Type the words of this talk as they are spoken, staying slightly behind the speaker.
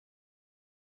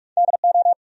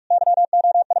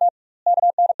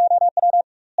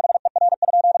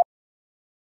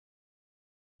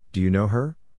Do you know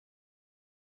her?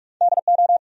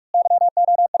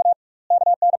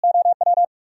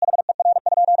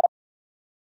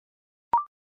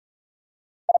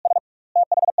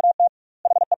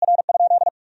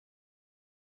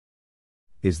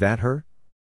 Is that her?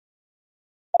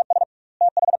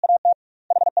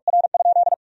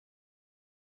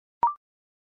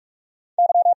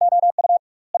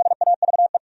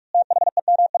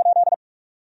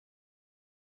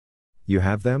 You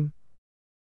have them?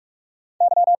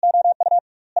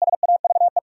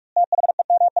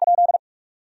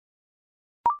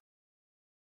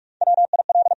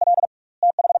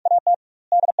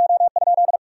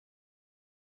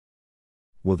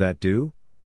 Will that do?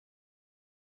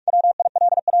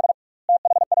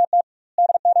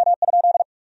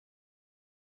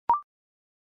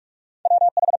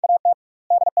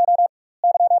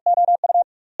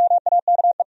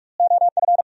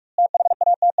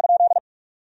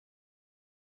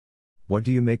 What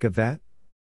do you make of that?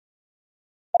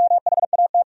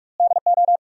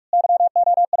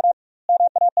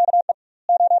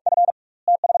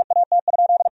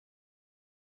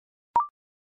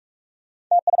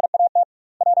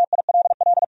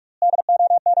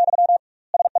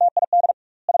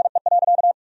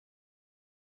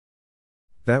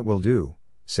 That will do,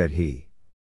 said he.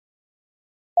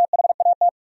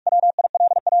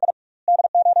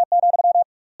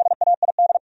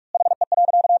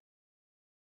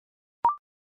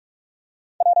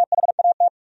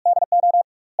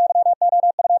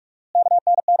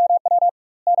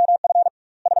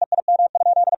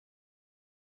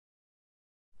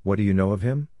 What do you know of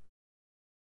him?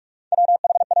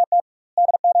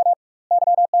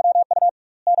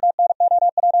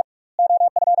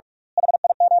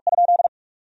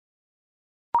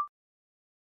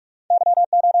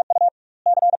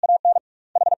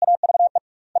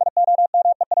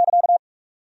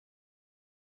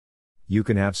 You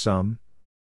can have some.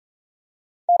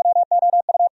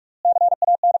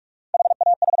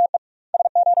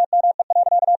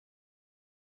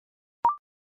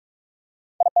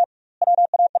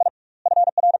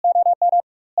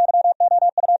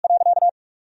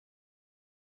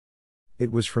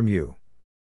 It was from you.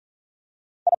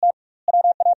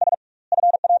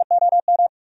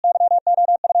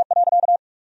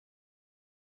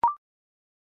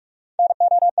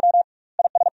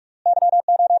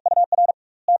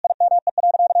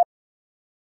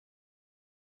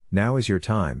 Now is your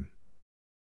time.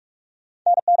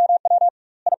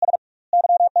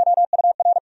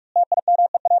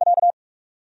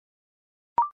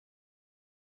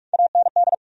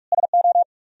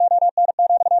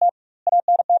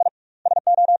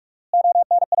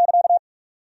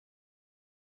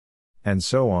 And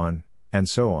so on, and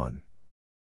so on.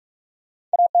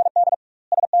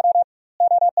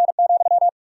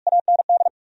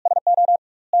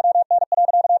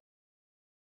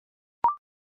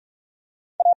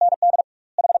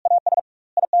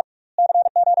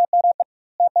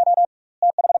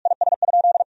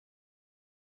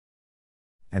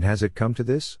 And has it come to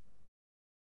this?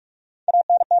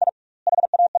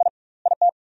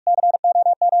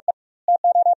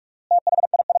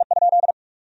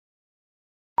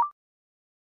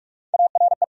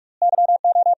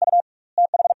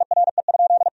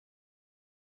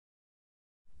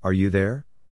 Are you there?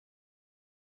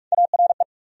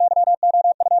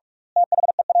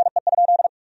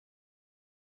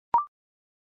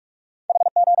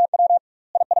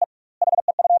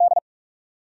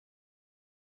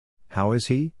 How is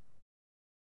he?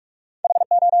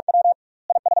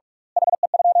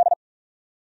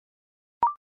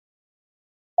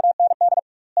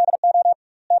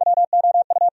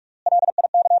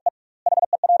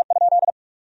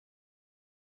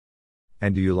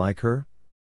 And do you like her?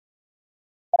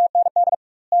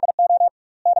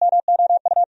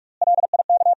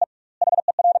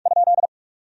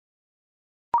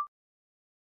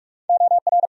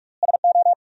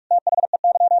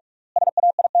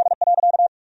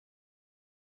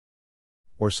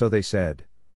 Or so they said.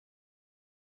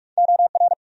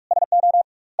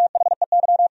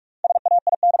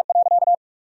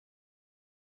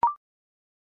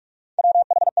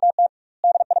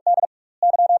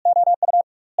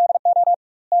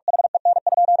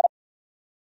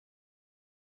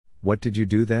 What did you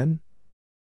do then?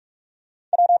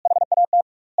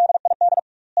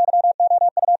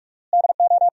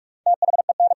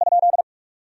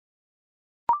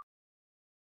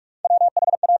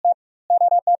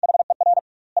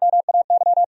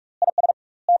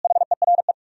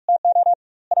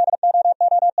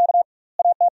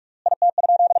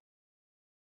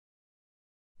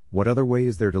 What other way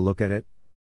is there to look at it?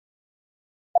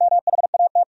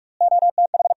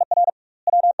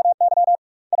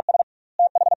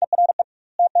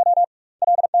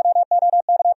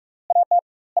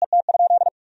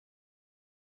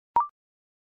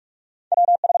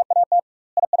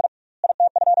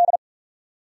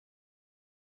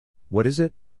 What is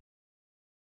it?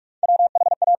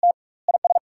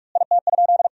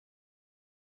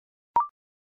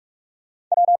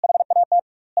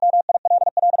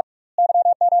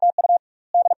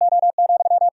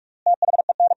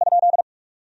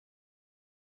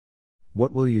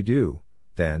 What will you do,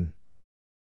 then?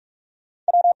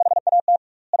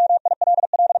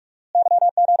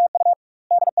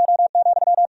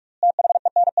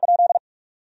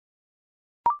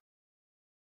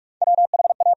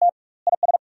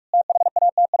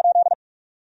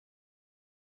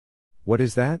 What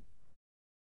is that?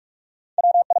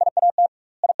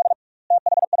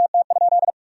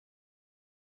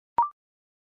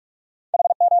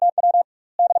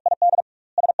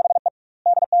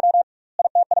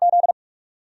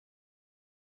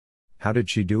 How did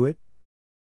she do it?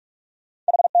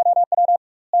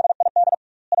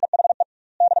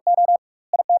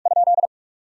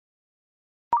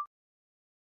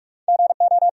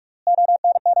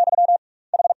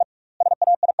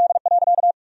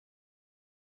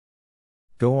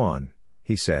 Go on,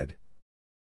 he said.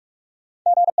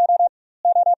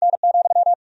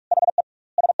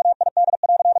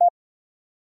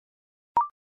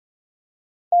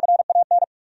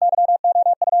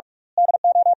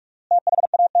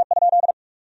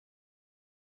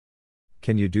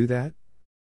 Can you do that?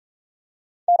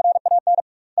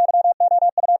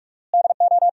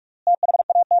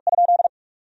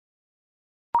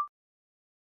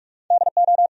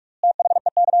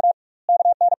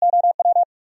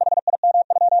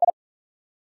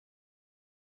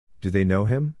 Do they know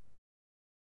him?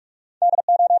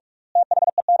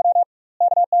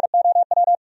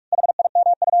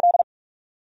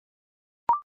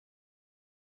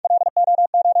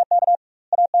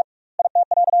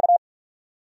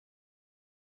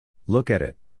 Look at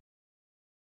it.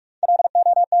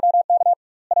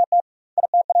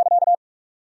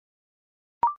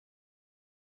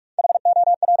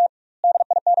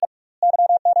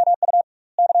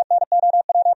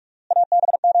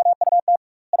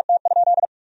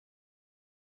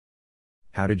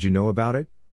 How did you know about it?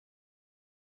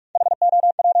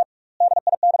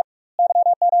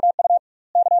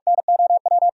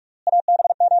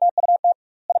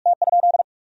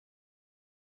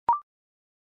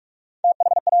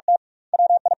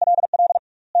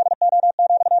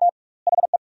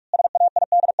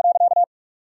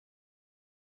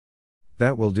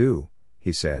 That will do,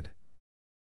 he said.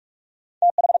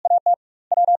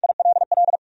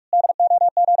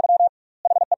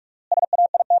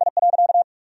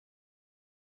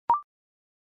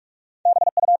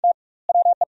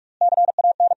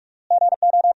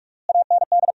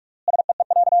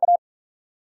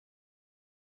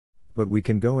 But we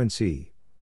can go and see.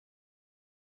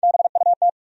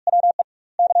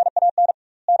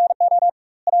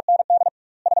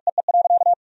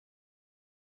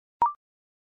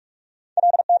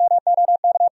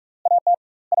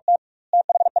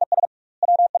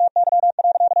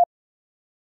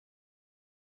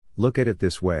 Look at it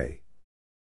this way.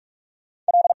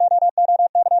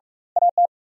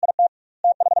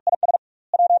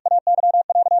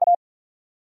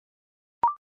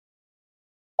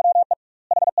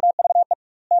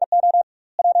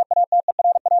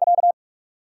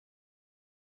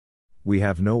 We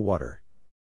have no water.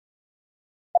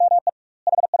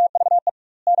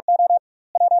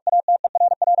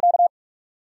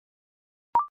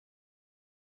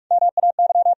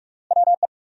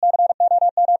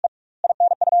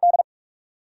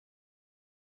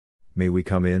 May we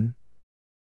come in?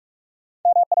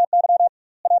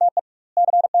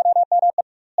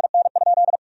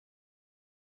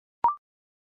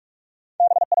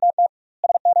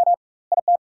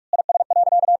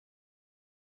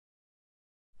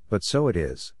 But so it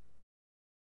is.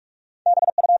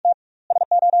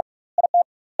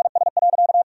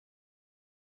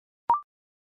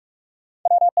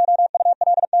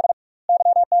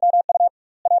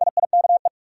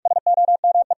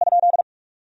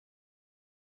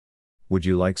 Would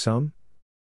you like some?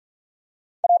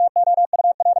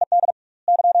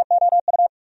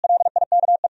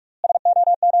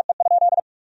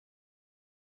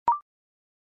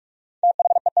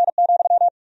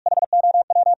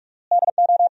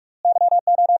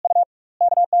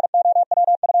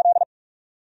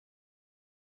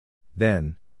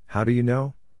 Then, how do you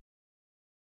know?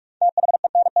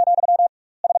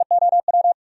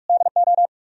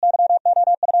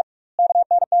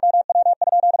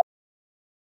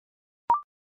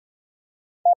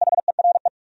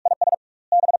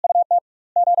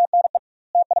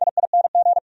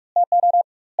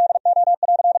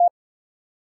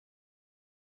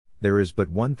 There is but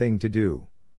one thing to do.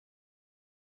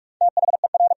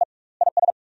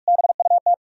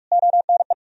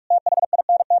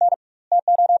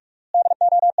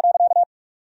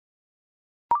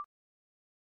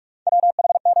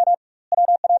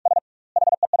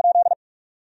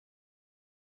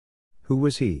 Who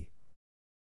was he?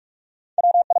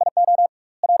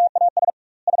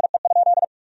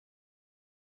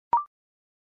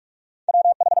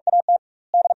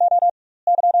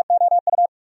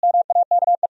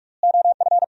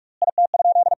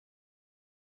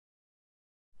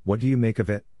 What do you make of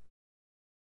it?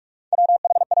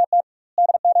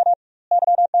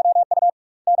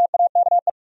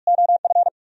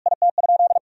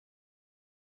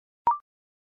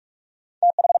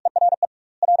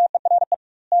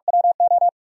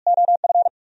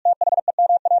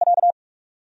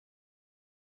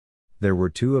 There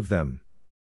were two of them.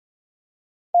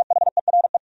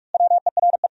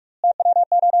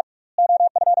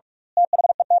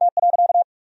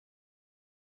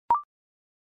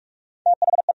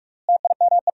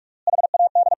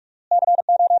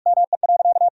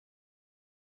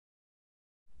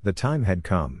 The time had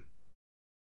come.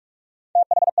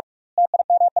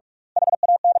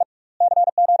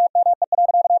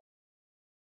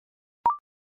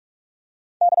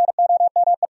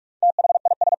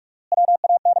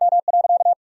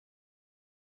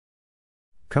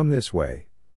 Come this way.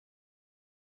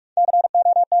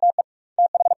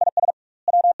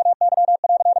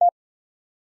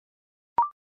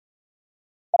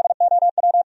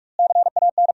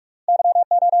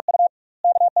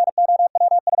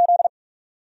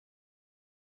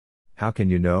 How can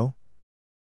you know?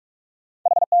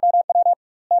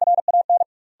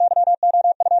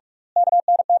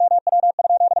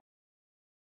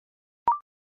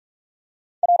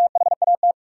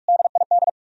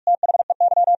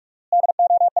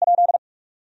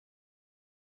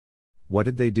 What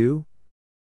did they do?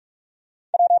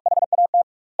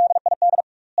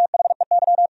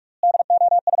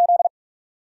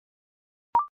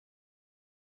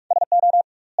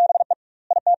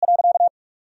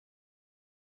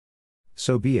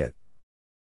 So be it.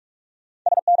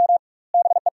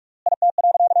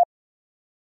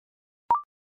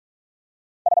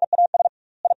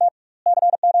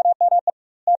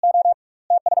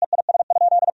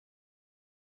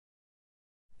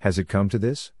 Has it come to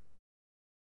this?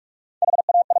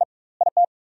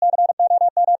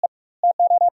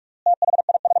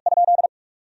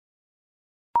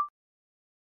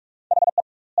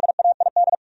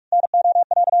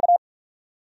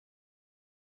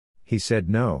 He said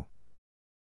no.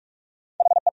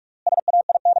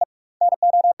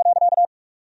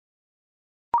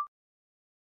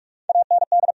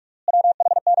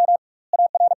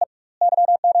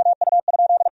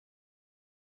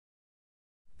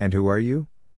 And who are you?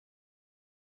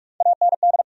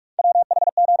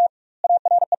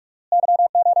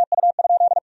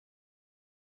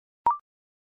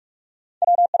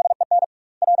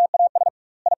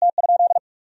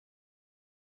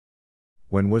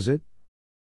 When was it?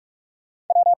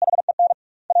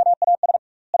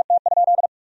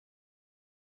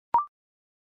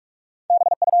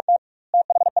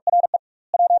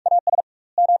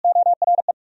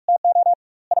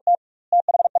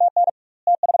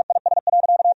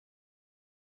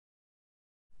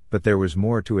 But there was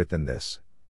more to it than this.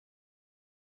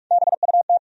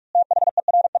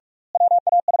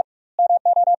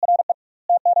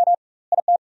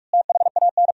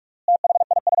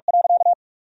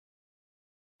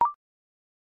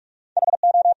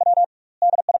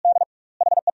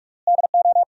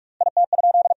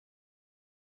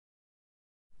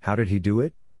 How did he do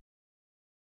it?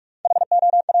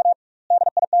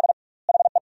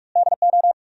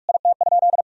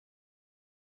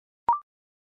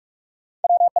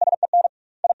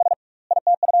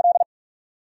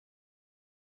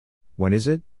 When is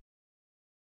it?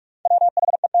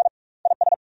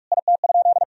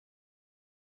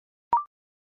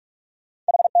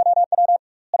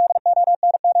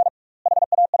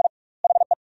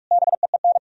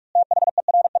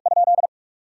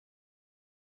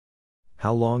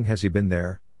 How long has he been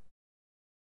there?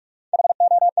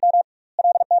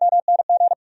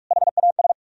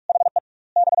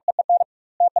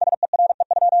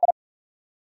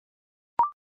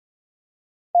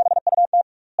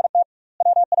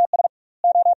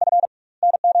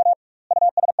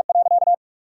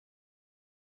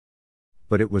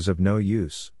 But it was of no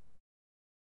use.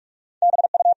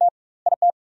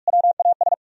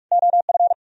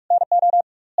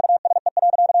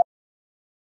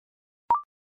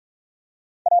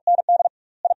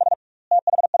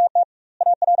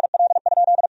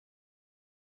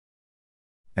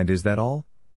 And is that all?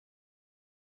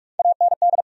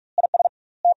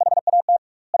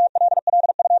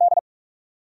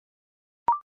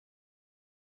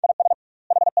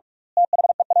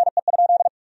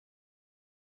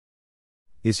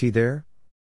 Is he there?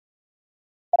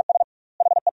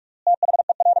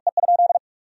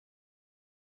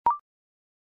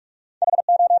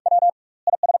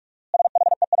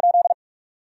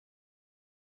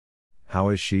 How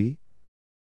is she?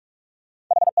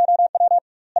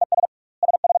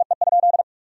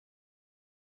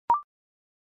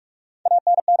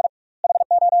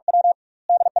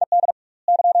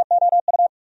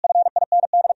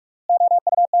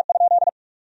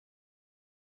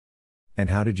 And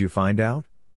how did you find out?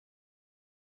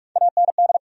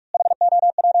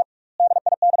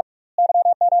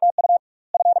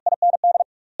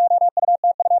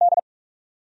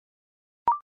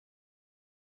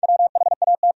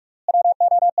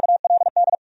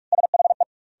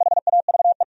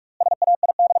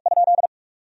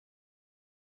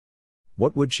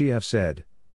 What would she have said?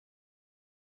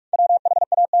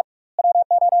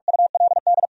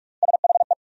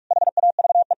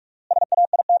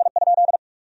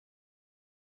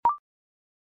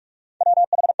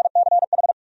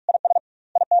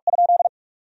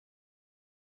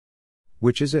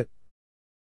 Which is it?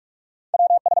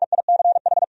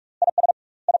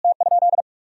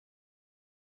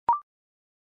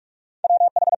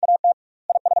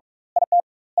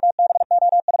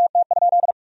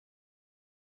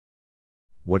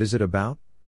 What is it about?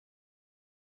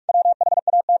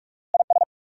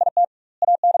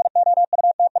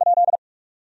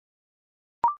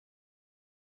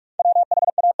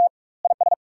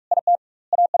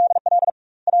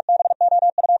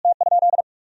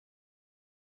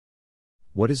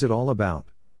 What is it all about?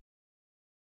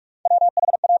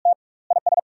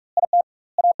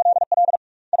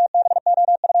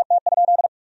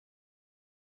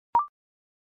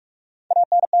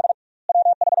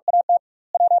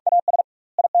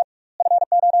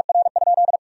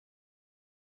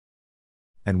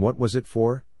 And what was it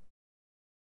for?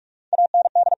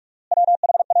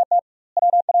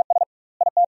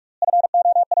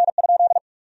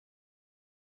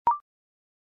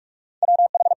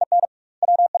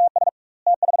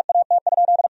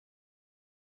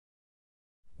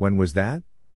 When was that?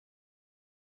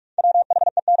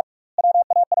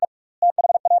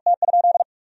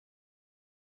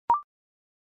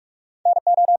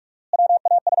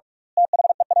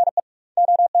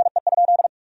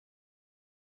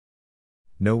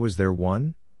 No, was there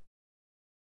one?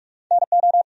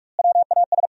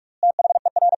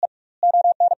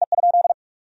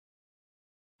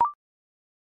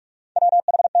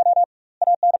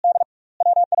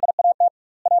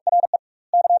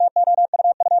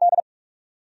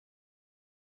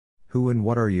 Who and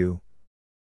what are you?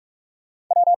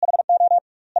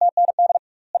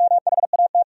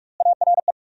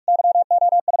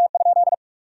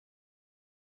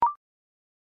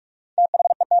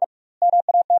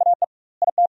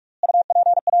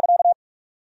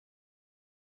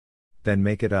 Then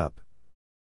make it up.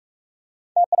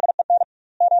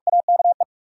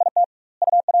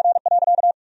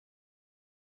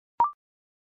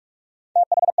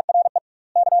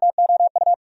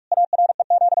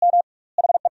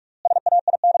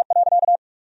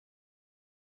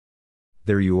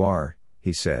 There you are,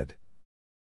 he said.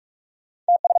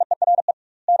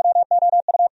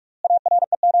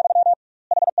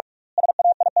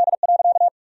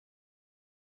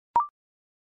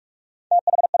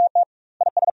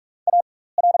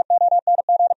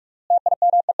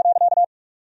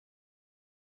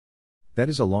 That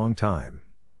is a long time.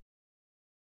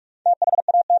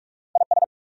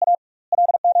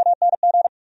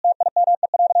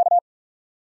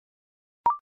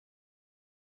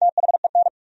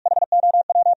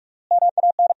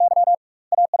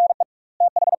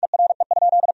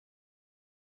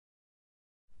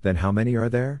 Then how many are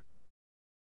there?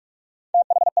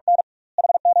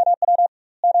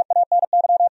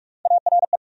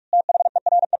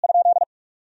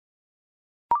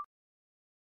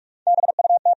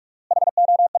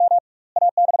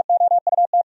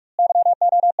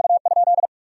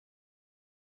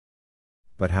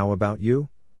 But how about you?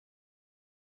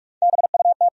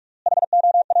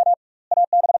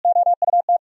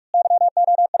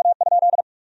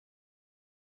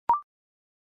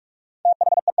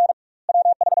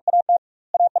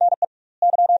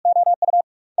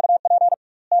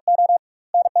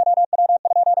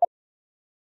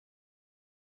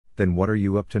 Then what are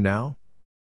you up to now?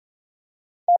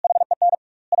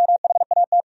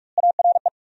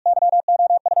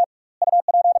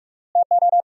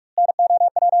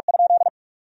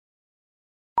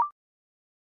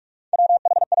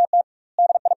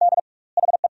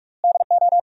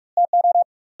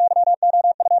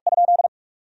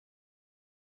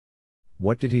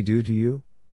 What did he do to you?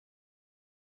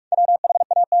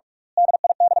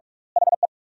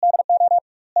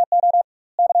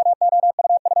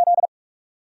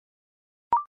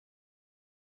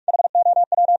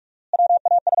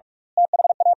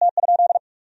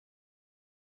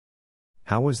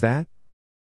 How was that?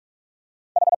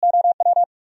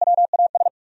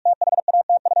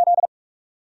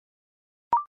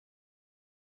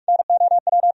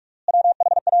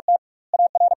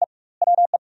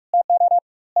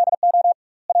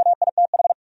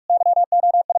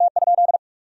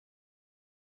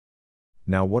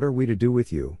 Now what are we to do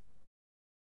with you?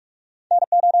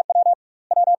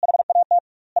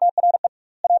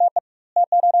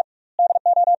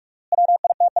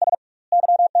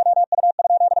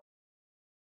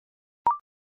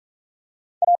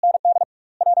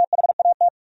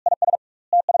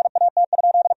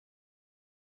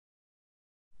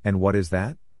 And what is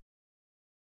that?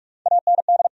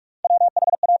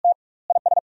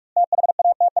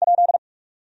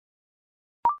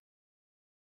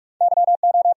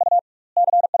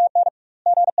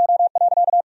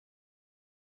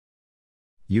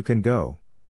 You can go.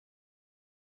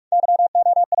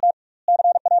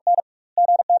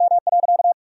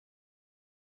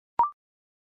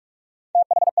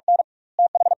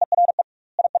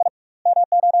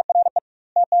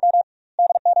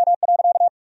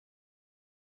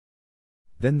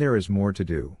 Then there is more to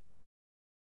do.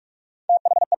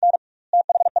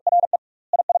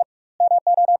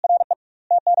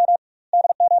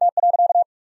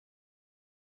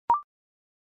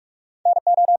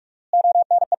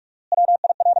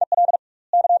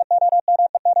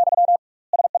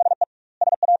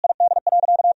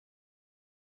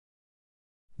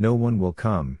 No one will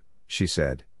come, she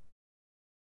said.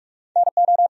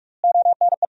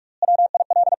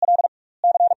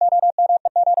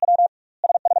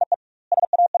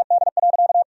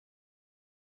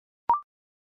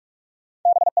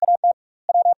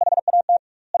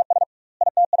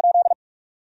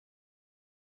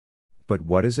 But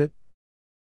what is it?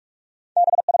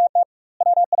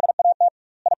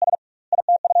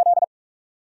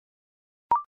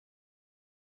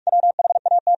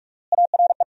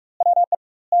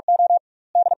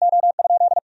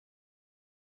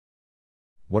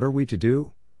 What are we to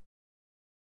do?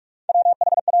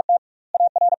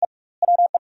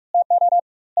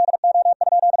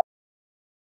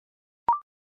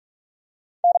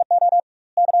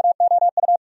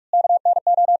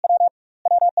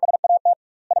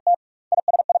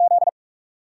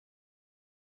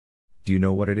 Do you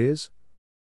know what it is?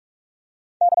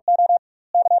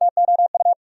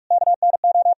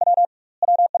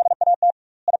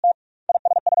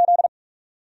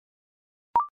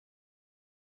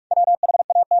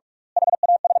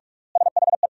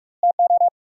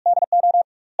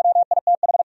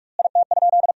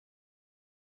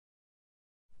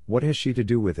 What has she to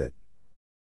do with it?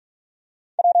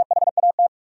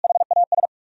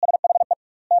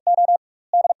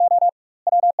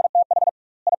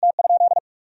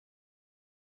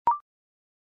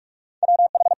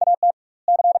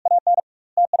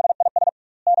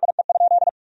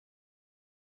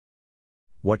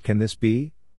 What can this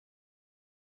be?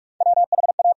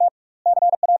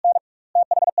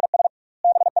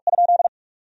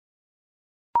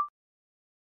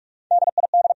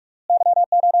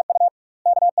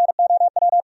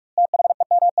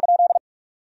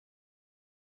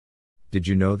 Did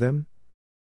you know them?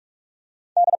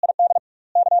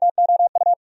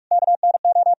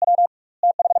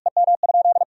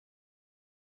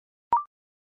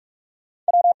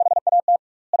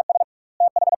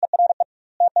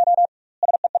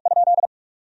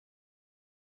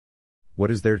 What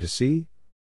is there to see?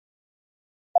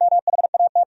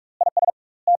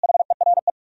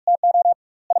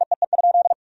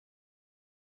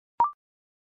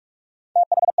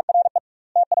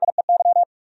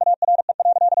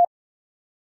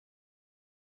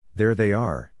 There they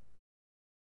are.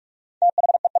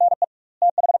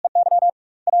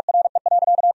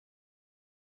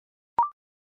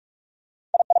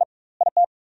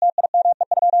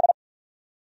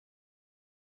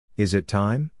 Is it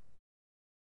time?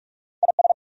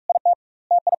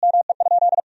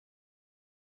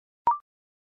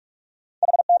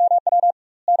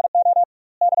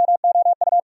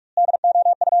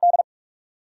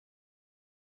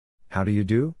 How do you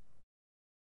do?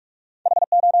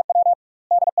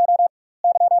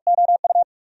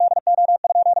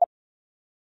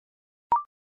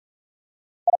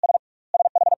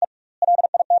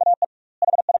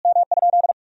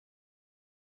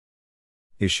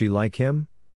 Is she like him?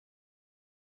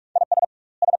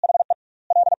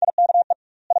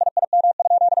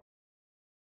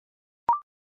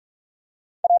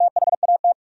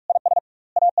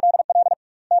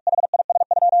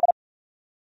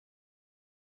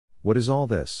 What is all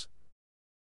this?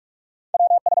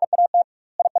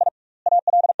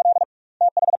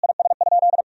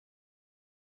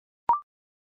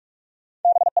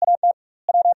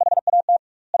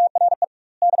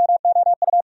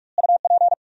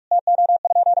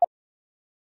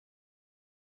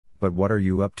 But what are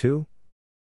you up to?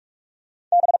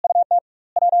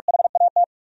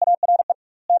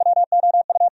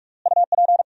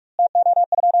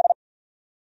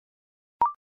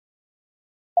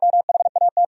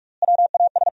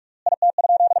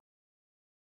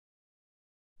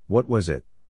 What was it?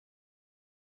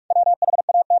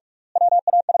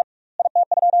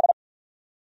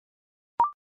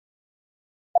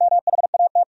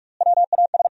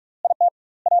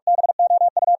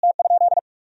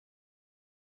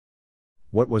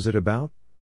 What was it about?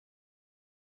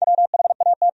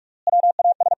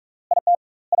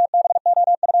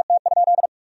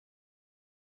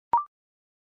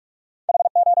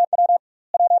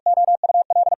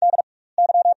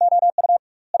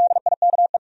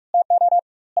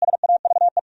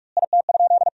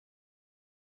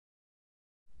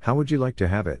 How would you like to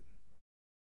have it?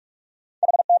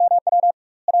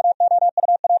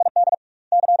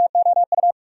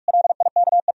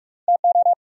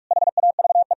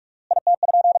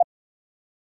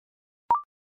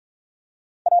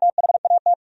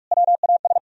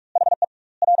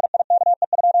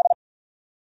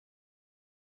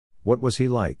 What was he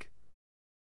like?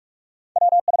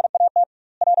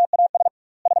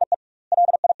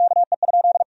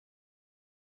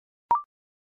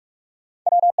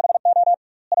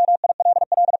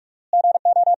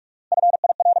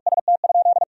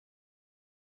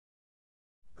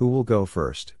 Who will go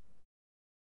first?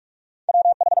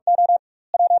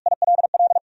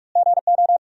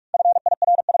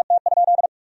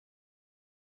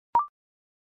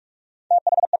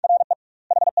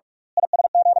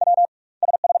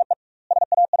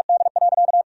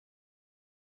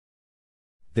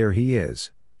 There he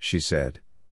is, she said.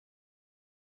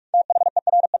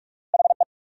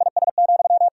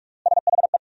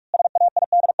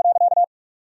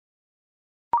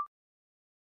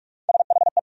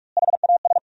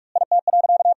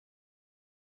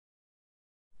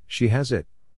 She has it.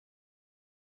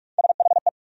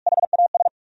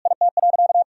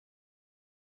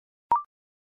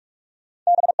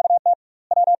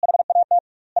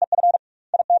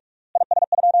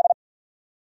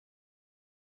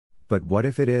 But what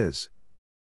if it is?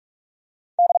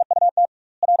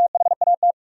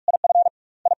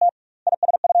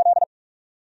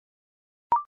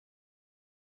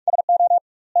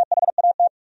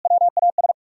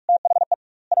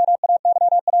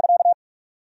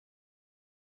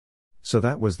 So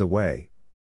that was the way.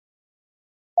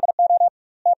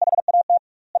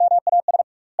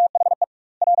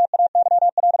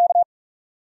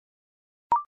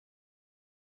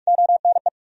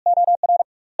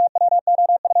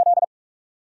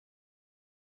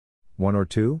 One or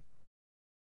two?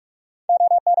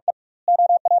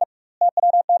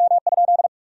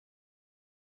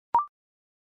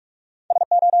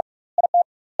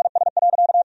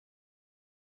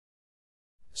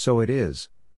 So it is.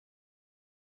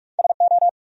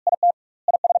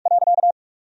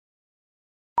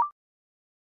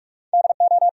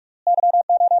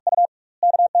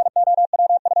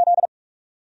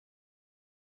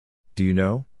 Do you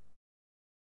know?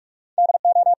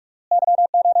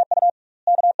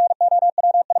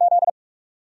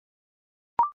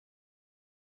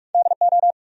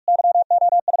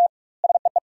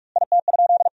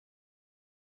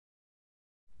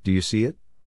 Do you see it?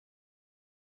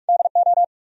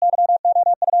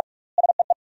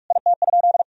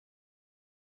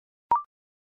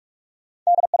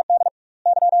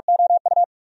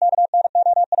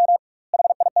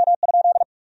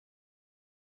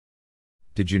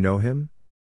 Did you know him?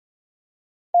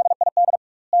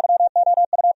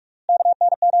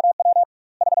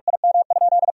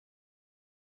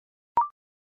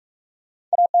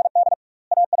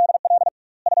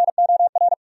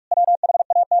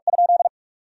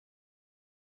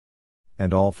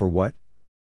 And all for what?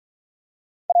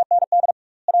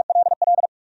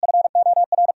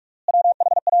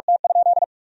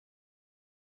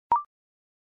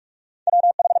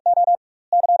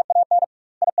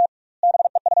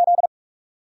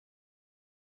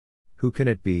 Who can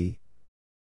it be?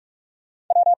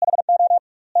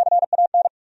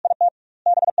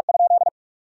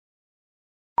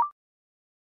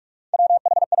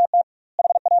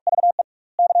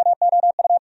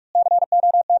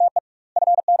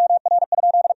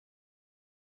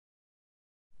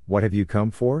 What have you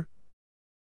come for?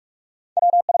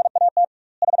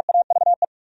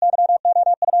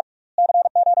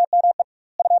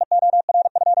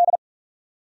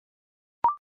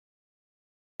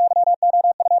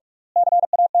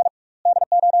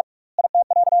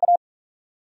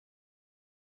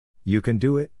 You can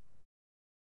do it?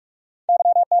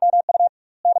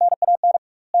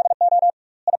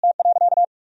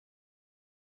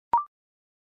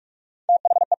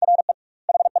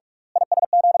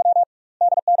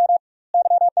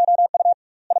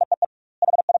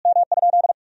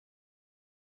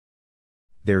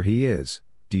 There he is.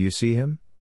 Do you see him?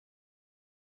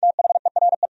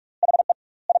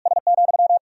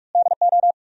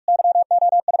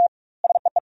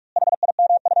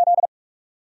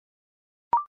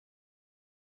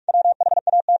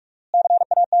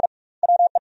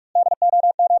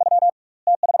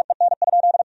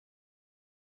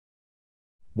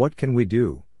 What can we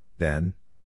do, then?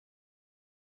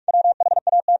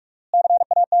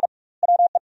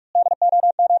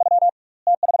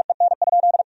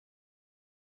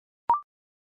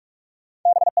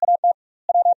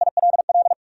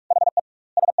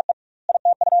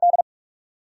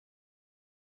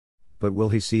 But will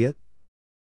he see it?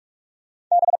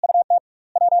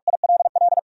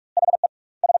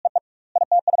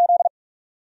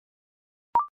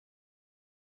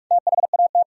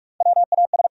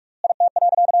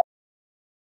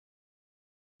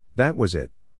 That was it.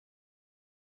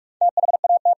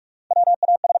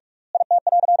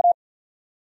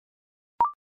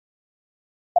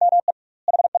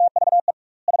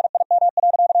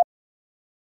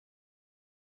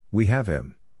 We have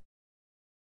him.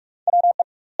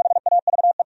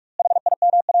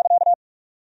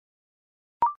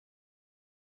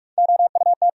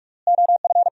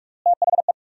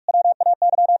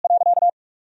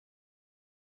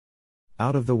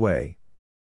 Out of the way.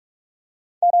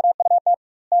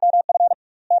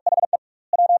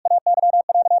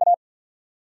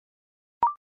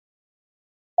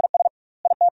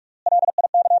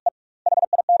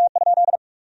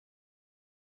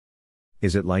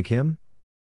 Is it like him?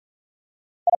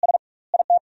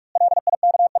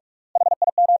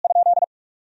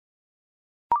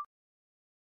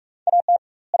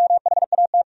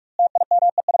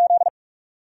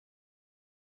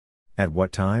 At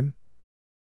what time?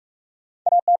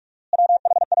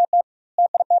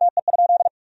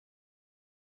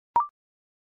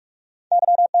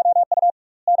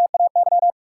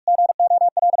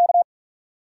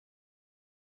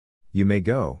 You may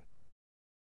go.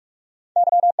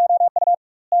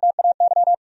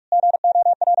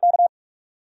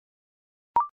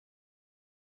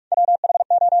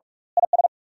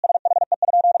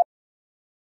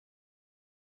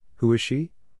 Who is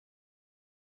she?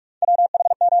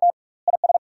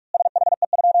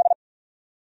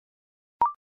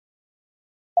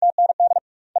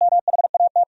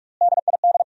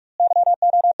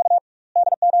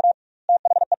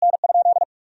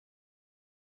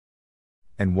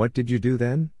 And what did you do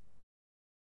then?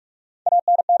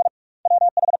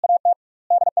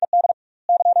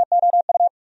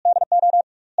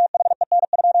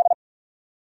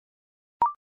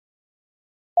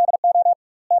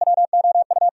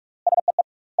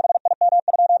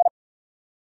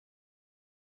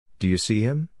 Do you see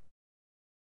him?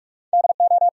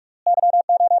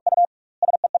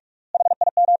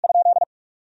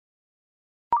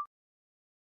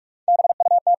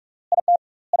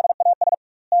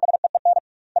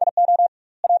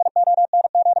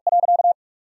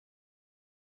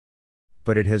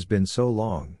 But it has been so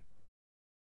long.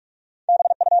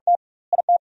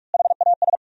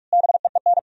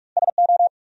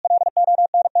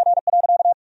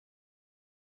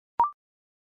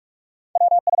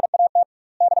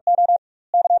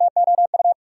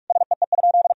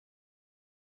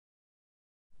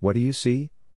 What do you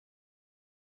see?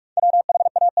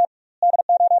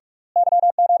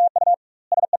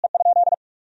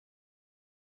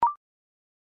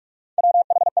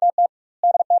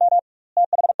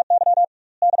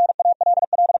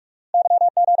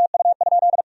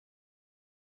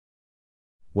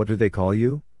 What do they call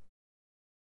you?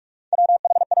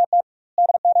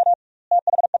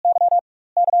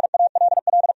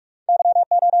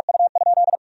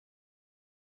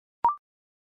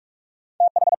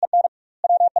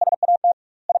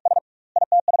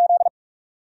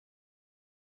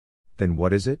 Then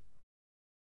what is it?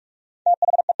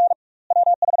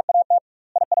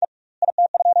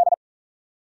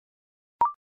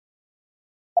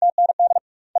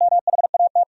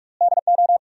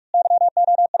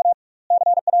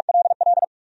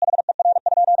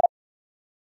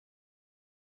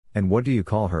 And what do you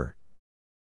call her?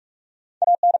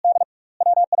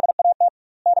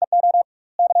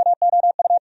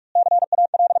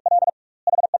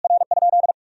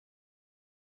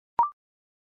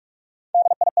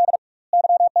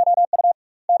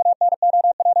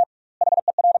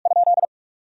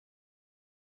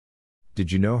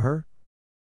 Did you know her?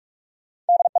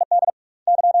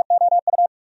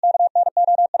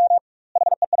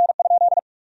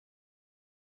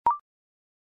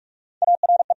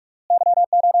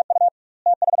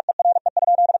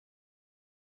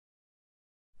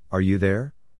 Are you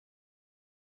there?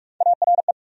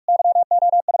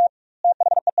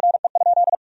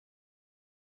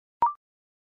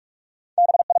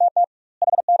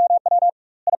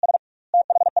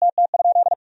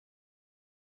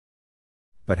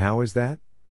 But how is that?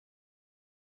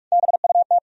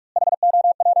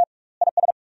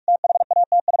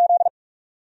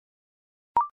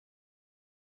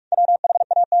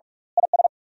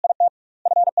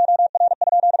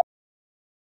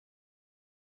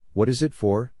 What is it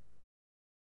for?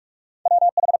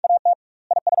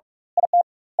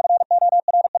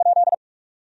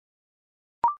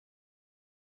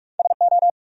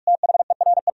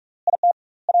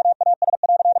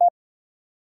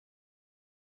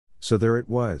 So there it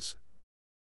was.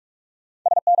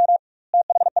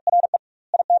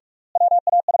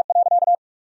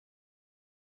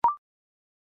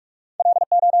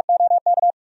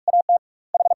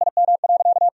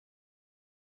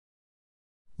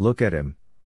 Look at him.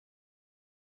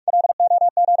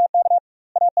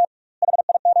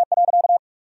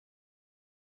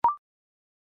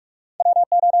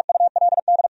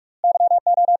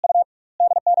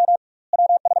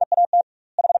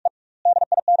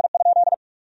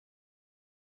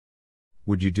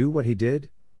 Would you do what he did?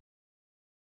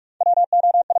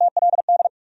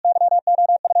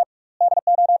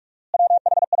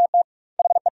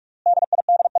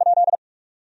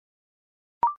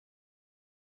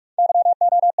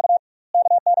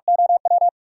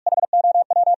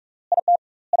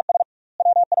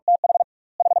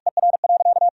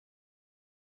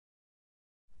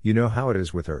 You know how it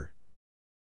is with her.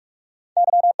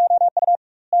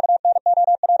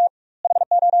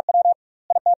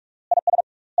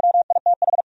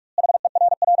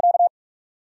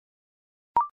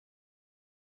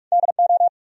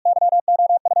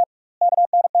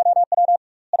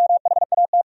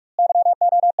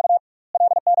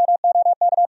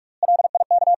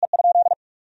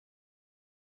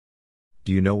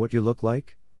 Do you know what you look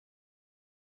like?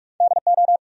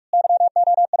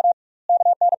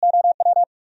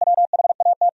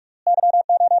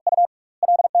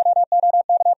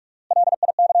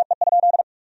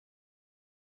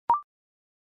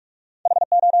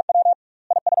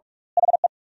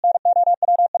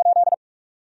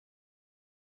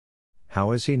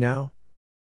 How is he now?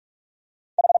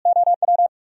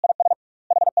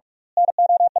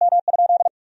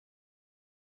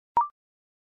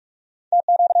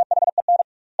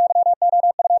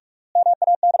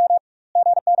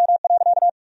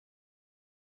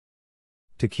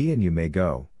 To key and you may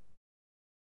go.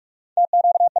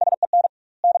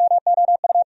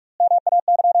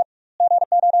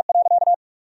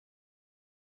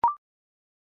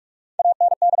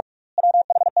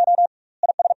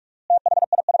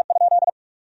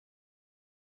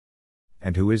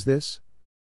 And who is this?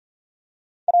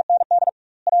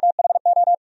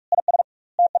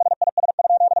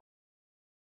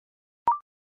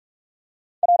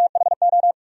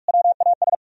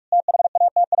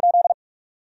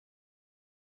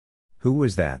 Who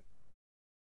was that?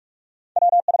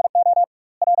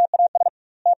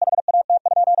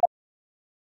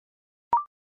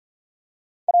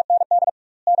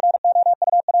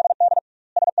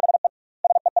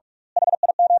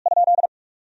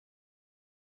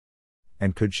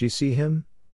 And could she see him?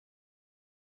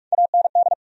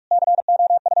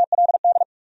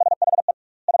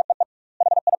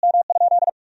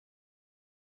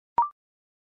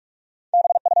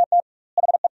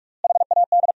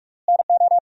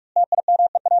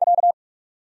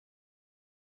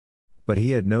 But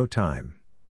he had no time.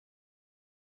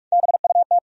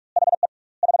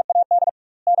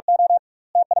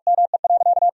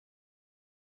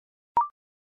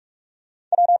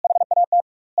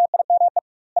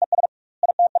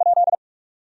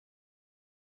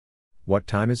 What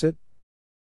time is it?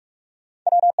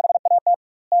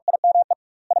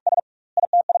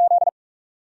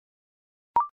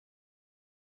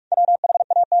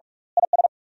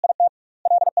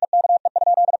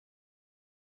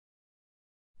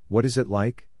 What is it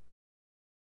like?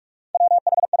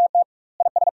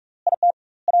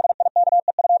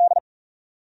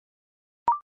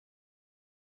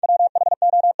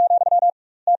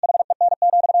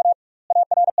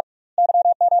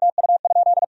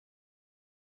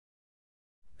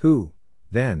 Who,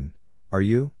 then, are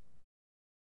you?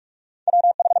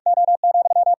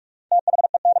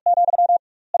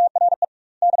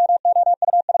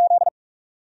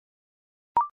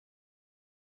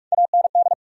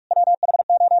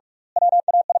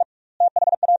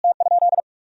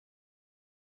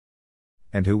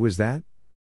 And who was that?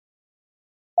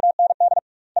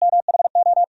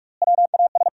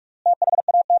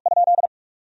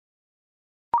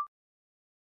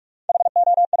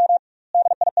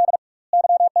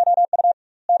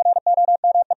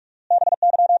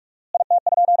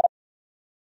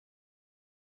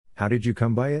 How did you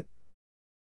come by it?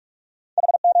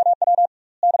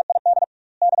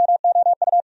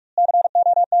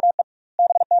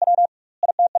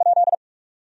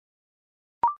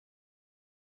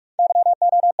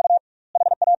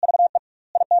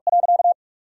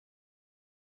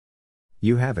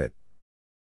 You have it.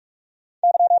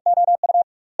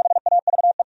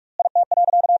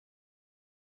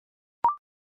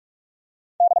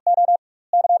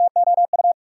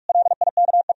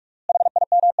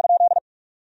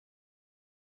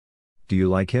 Do you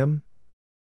like him?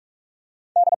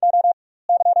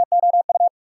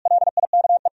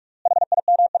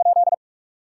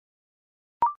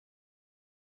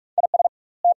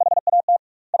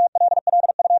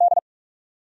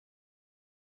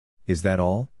 Is that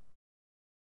all?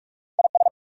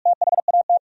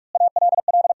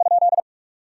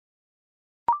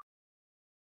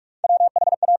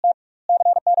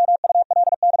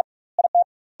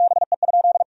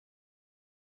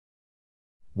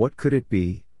 What could it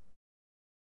be?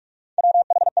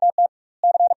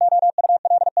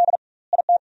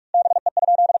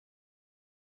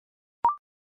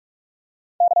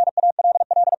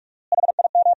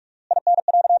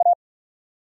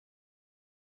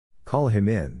 Call him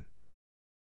in.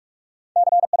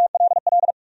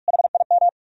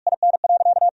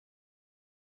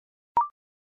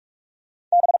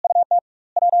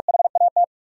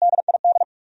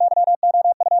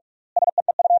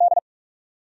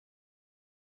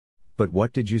 But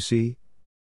what did you see?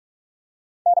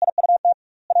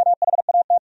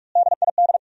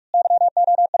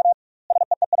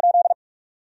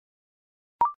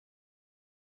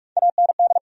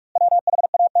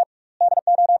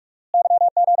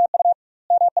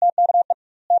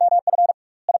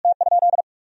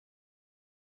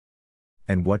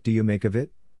 And what do you make of it?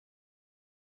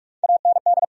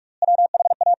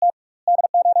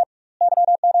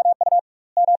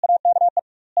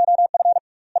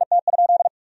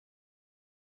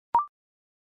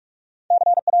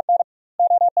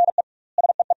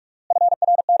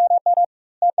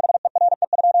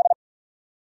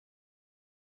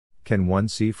 Can one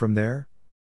see from there?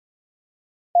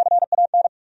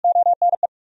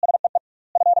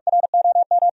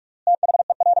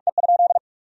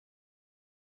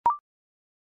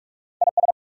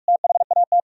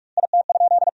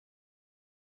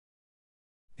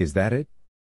 Is that it?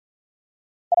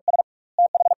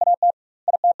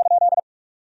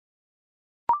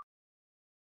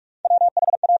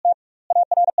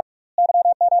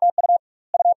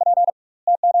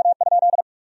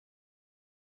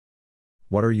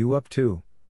 What are you up to?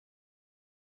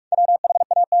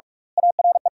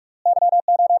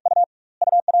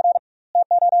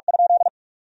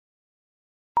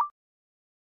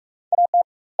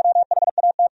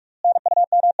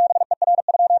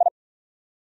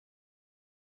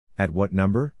 At what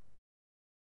number?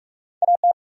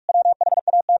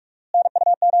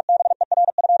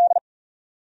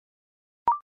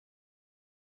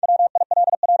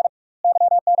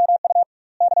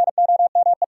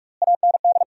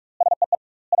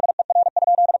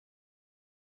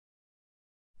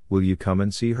 Will you come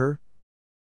and see her?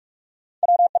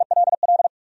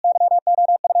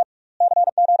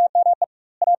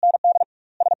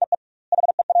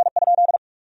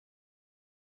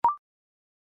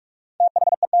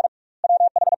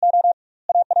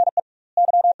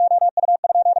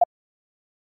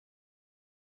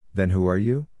 Then who are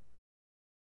you?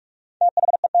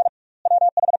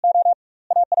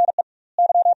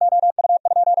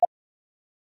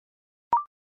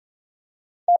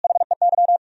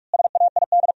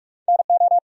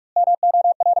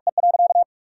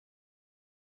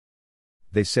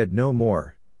 They said no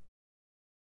more.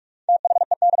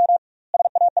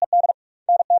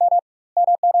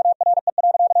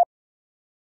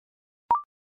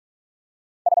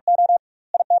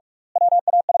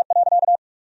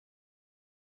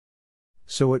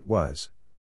 So it was.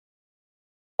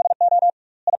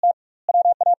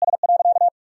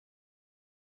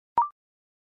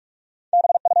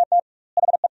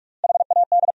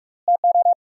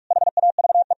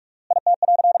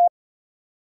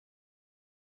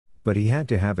 But he had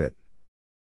to have it.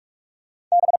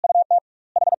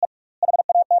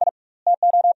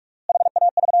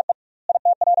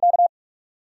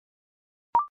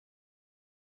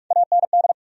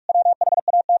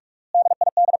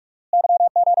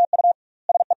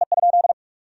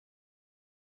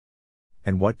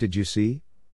 And what did you see?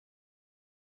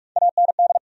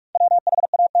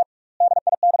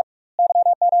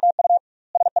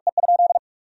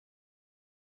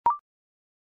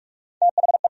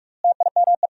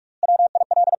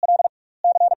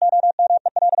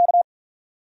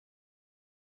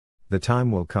 The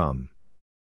time will come.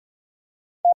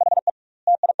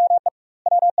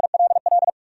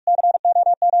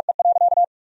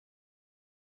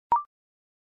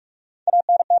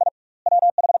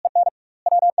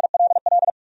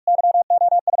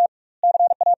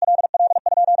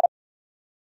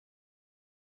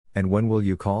 And when will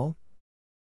you call?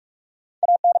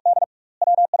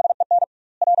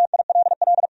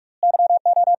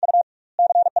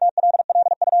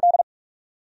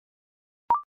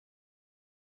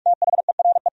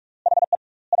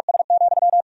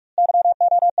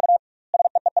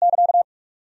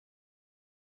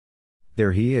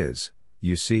 There he is,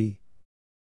 you see.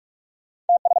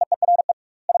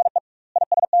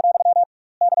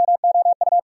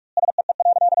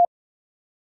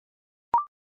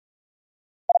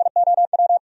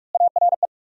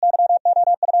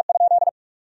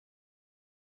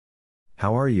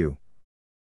 How are you?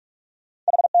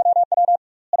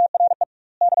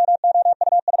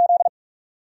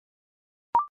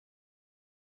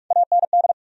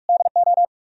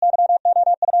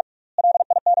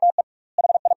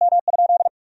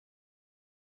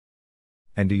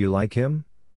 And do you like him?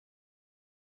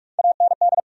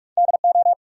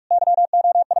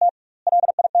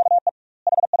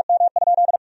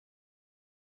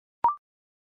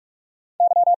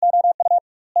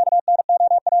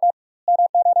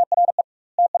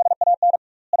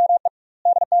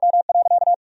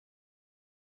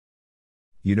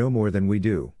 You know more than we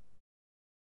do.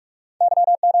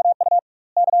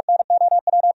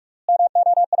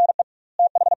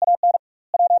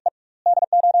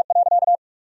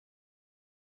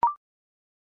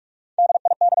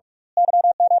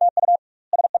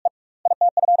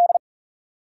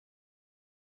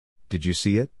 Did you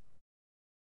see it?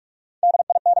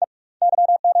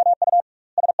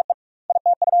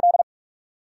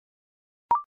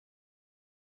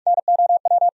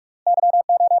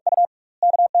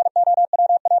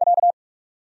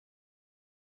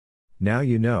 Now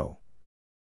you know.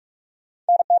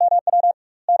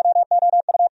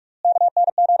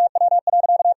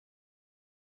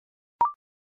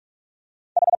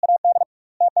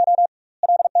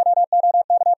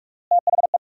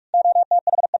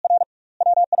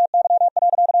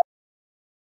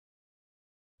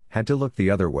 Had to look the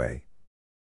other way.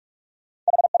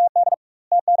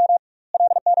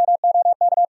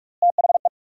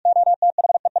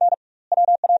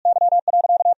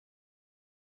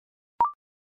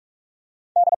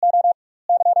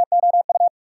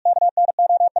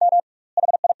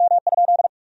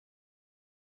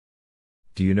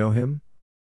 Do you know him?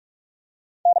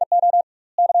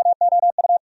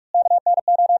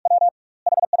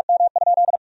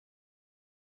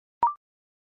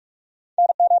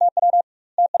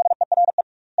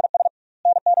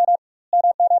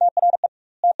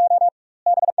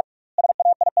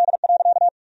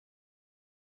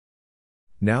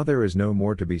 Now there is no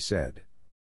more to be said.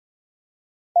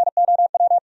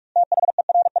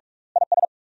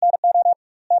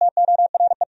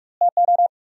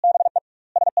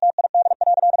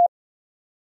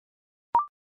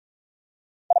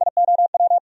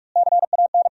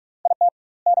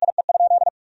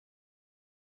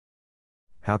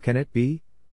 How can it be?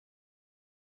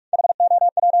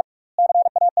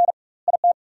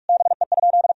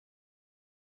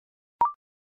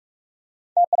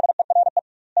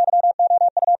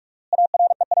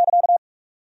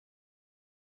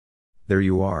 There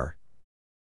you are.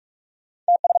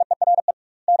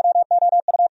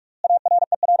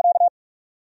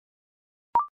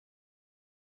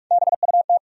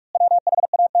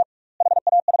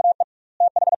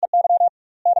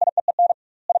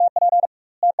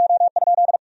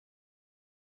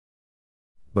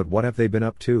 But what have they been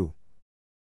up to?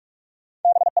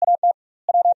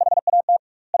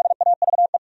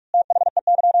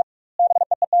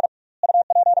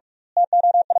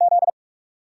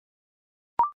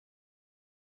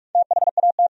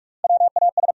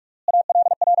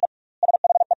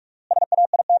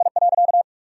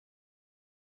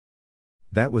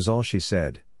 That was all she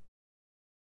said.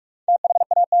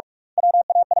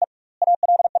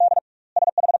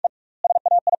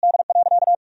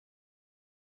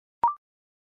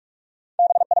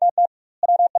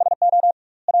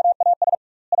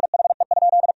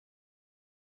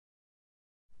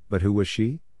 But who was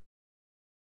she?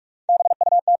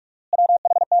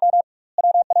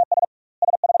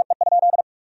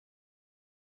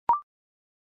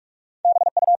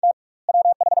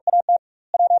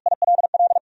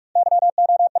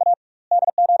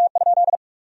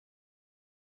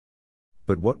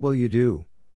 But what will you do?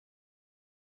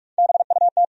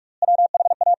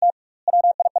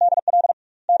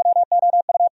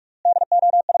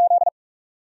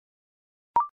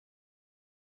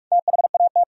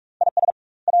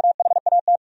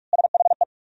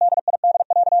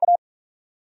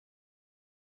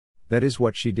 That is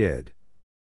what she did.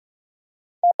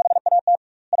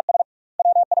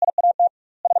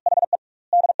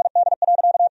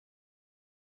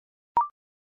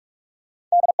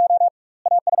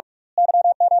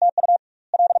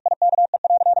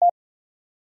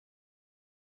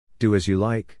 Do as you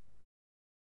like.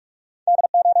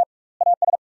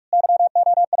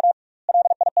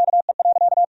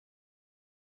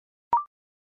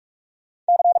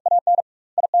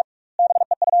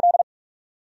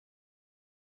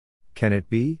 Can it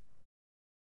be?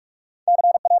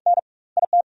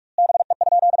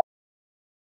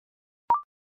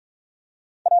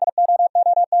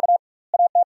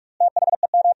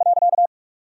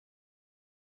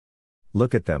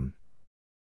 Look at them.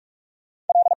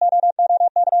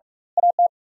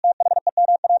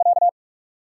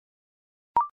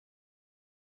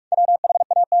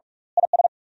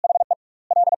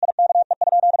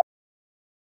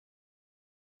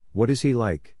 What is he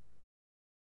like?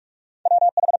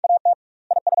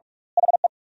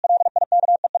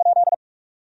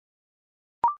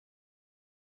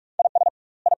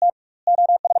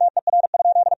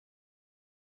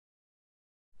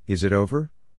 Is it over?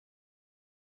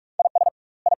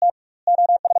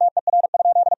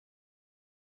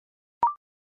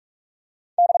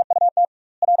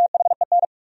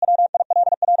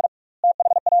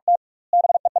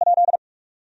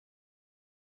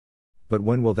 But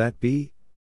when will that be?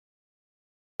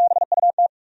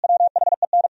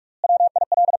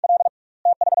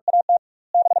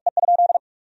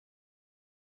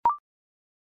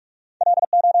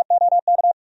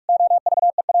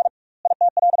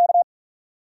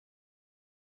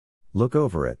 Look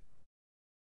over it.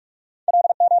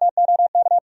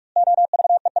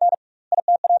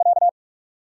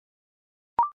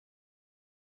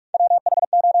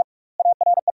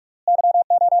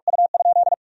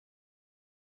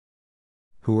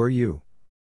 Who are you?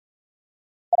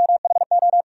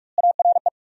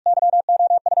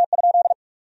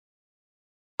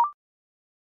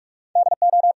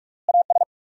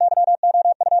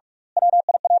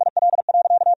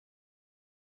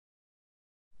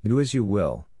 Do as you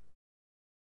will.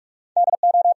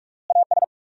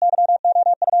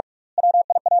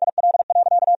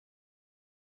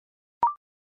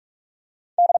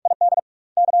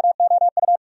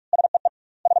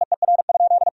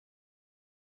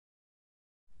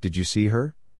 Did you see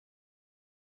her?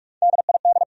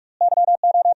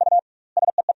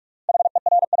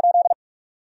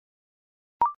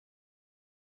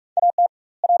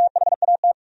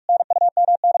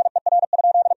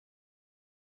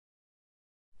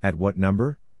 At what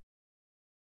number?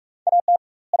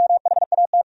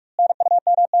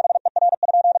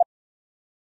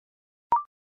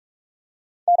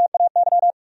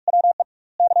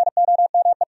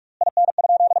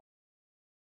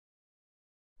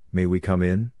 May we come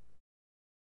in?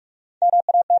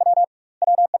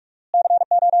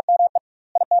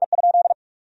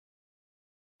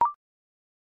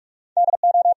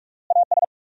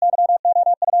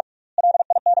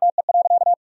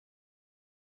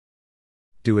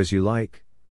 Do as you like.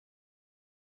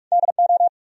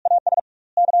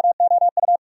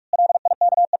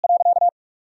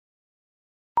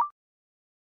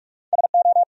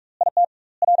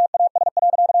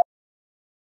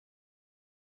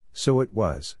 So it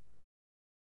was.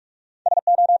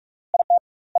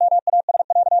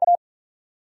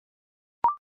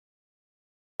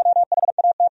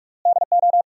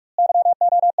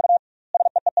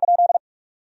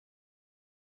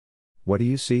 What do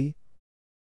you see?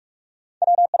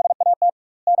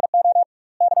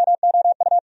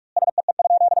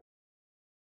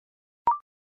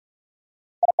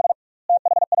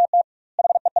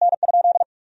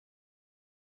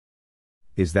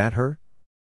 Is that her?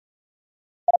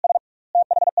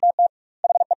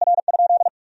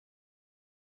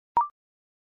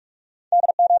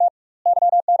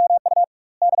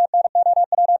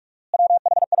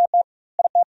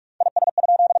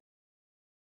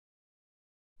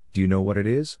 Do you know what it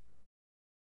is?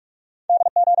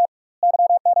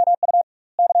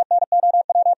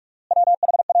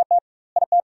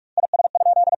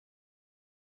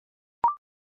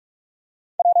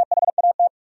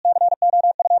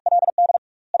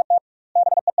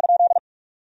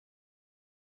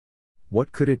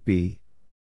 What could it be?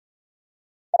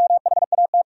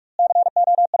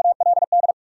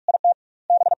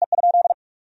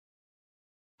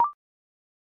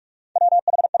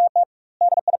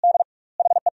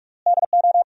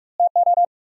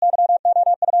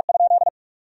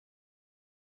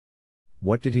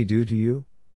 What did he do to you?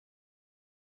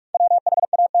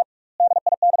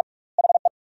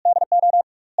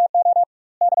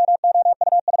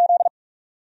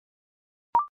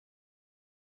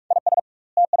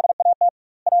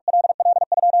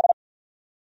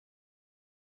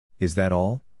 Is that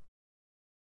all?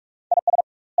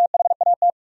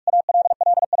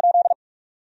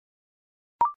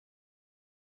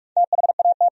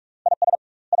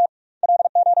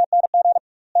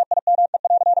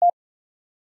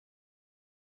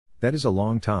 That is a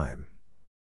long time.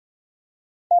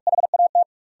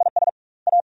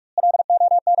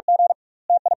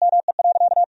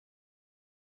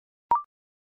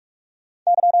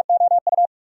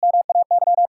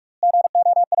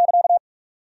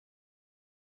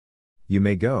 You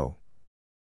may go.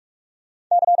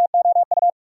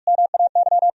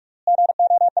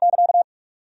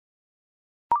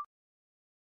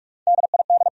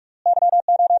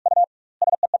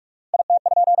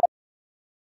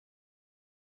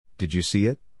 Did you see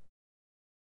it?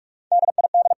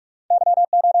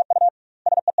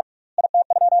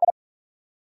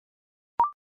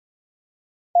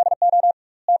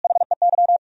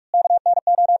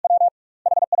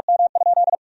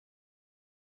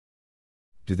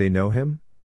 Do they know him?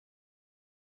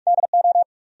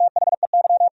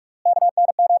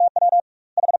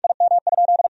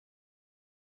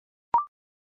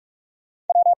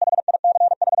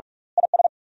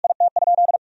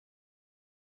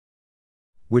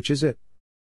 Which is it?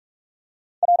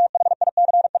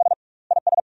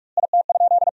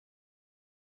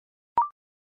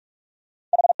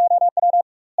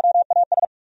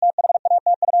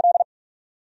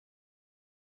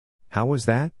 How was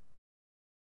that?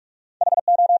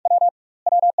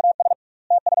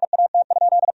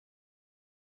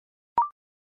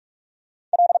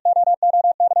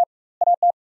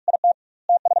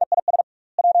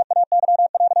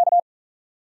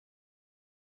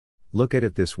 Look at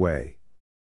it this way.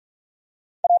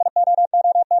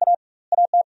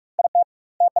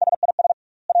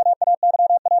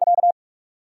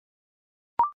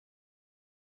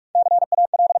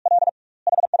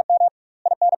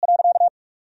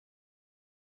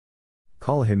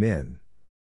 Call him in.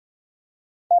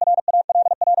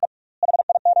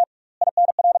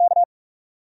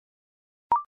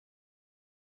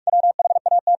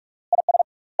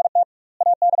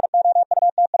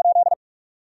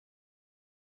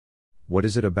 What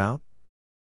is it about?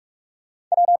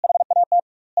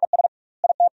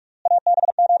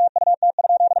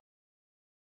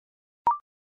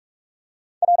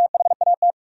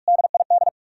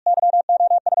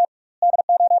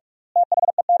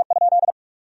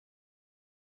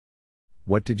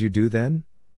 What did you do then?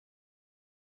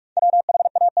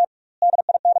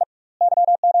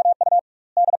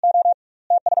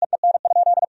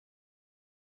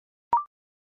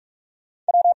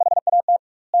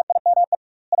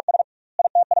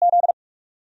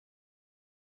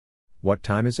 What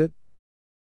time is it?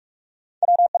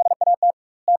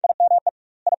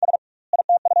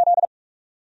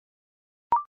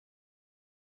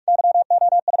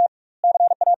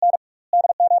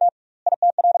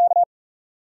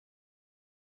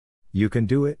 You can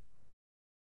do it?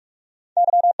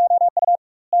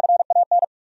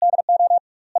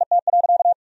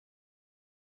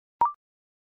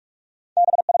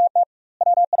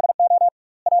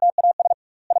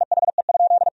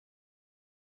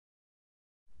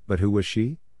 But who was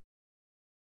she?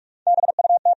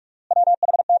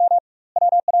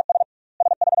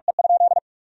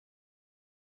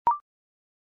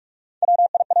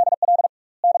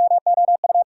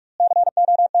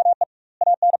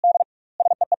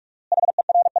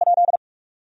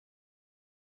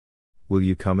 Will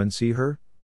you come and see her?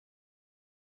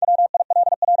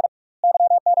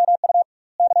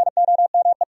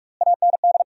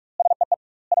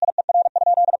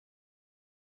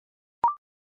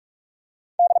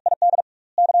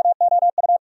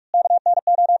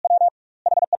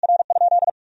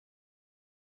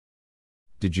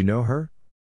 Did you know her?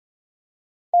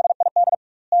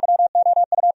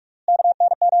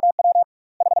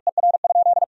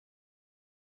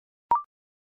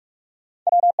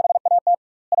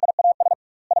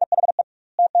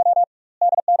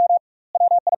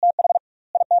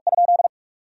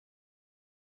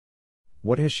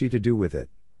 What has she to do with it?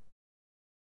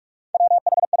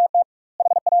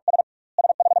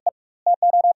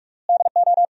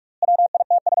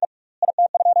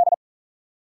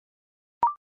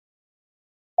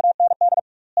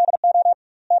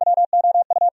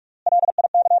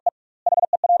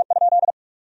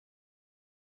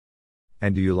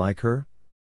 And do you like her?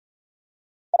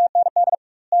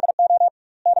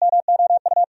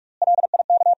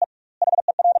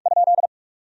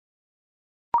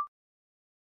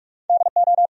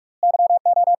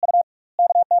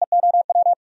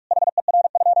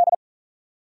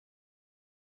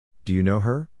 Do you know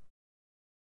her?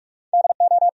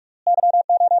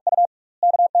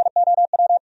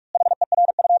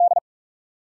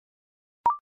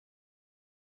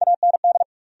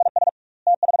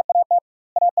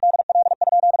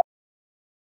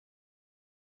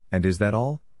 And is that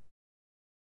all?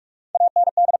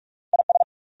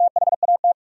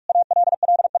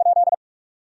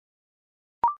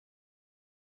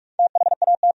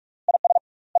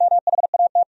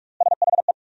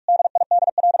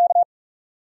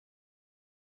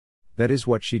 That is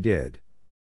what she did.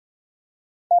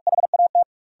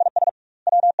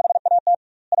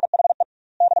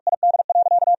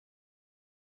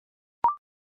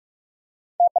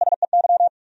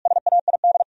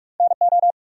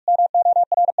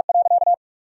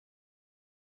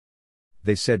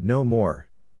 They said no more.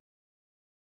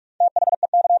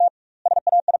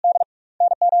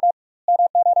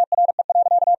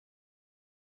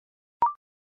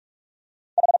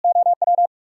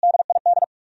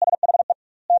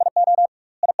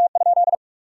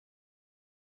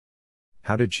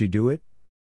 How did she do it?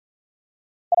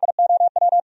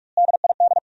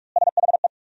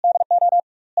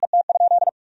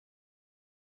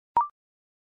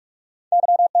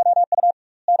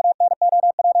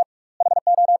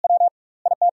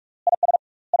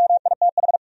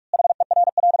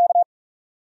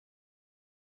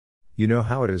 You know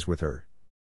how it is with her.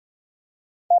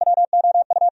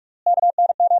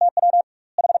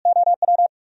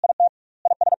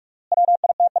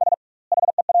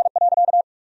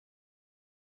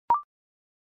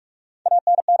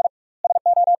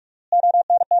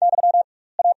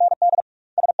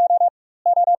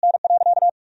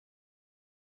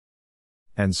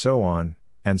 And so on,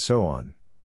 and so on.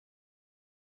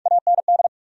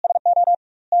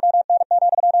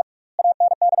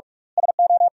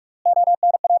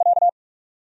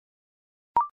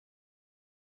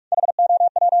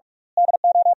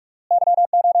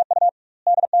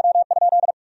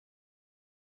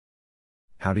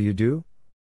 How do you do?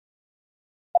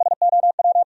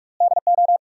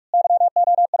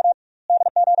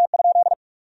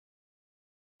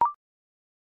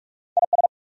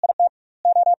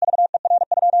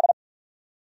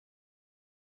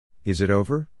 Is it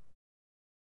over?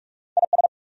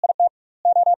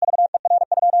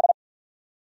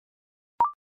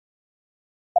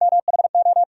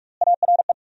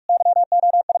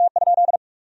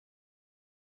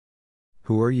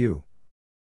 Who are you?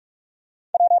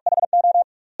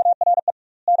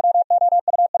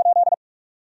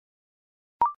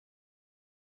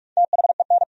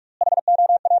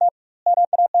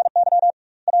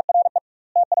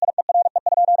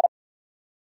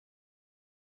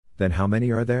 Then how many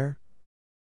are there?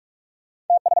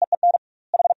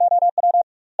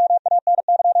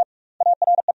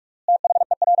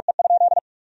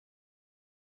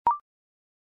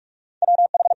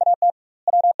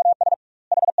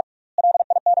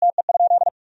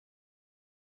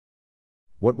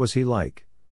 What was he like?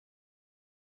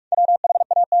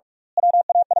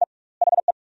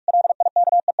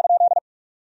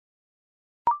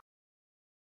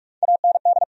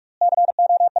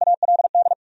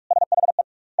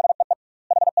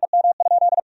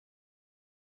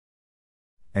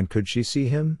 And could she see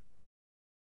him?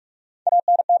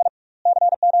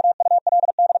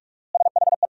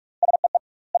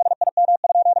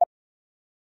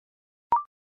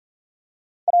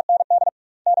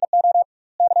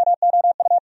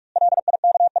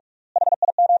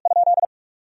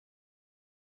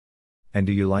 And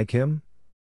do you like him?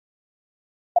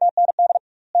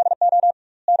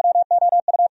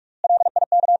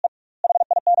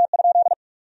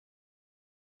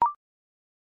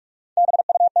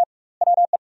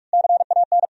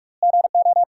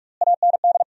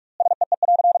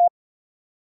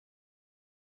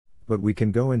 But we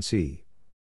can go and see.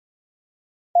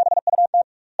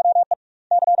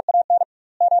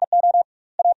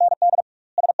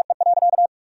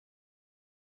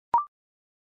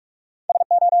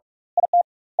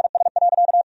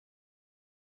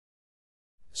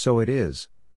 So it is.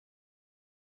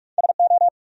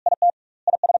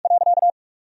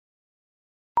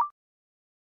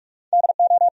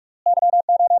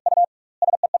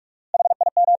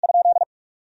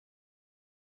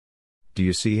 Do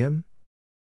you see him?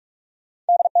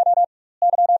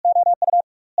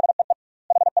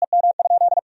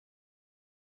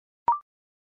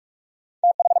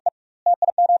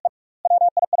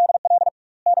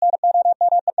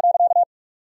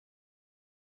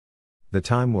 The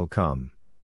time will come.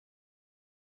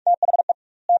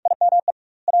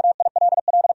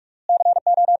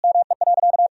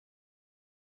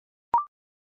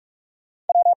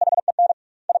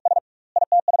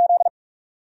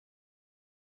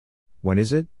 When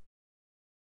is it?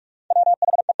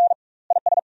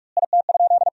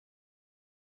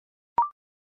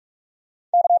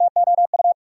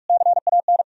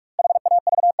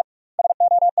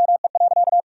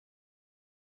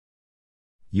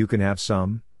 You can have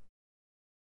some?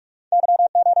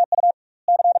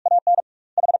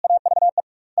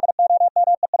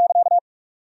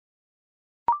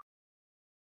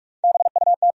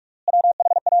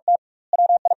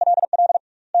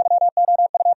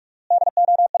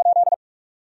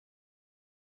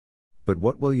 But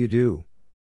what will you do?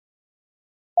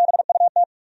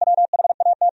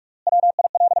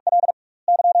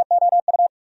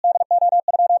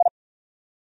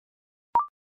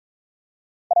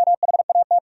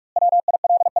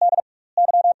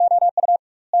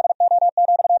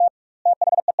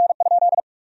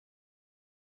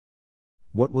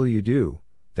 What will you do,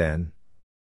 then?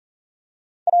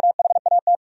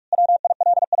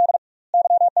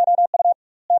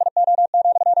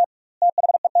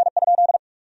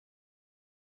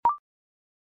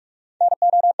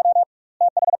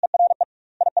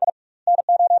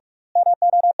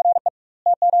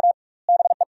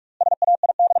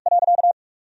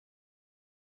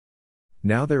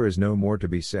 Now there is no more to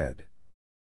be said.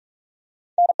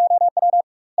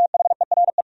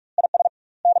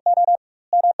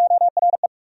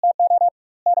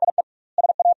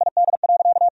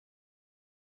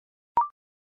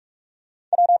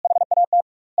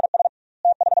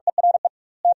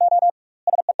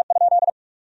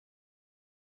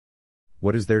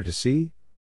 What is there to see?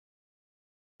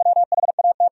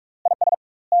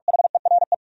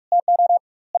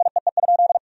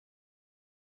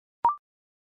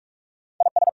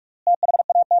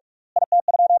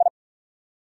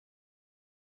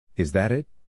 Is that it?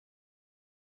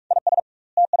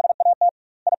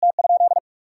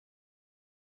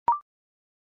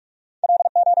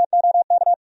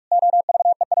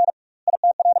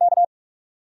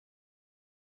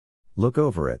 Look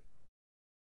over it.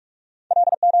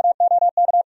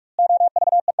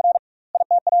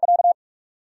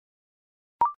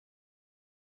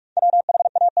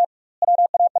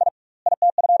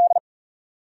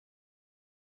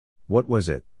 What was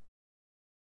it?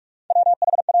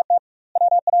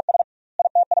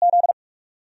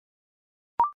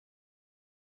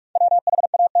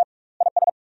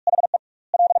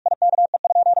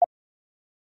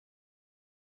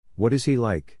 What is he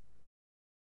like?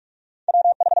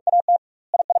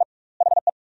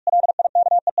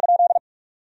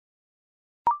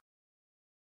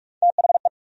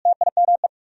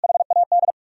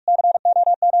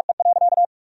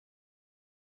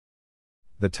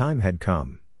 The time had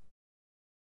come.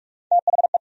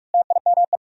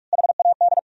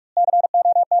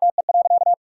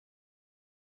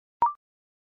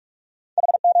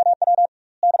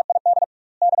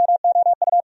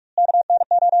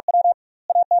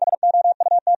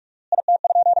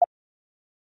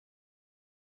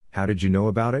 How did you know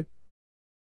about it?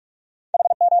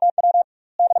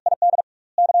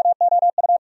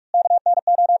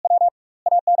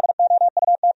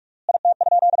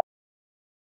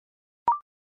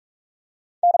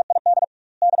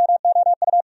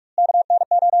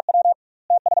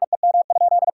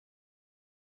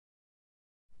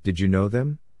 Did you know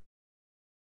them?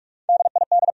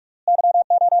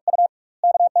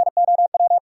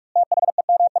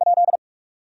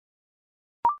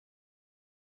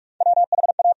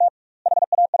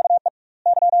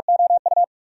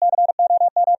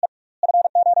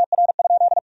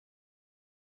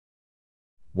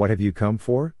 What have you come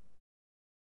for?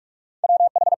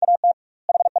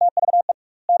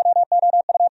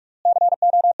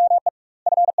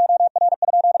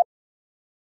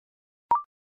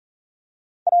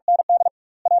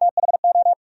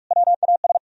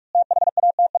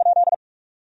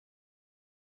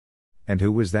 And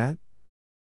who was that?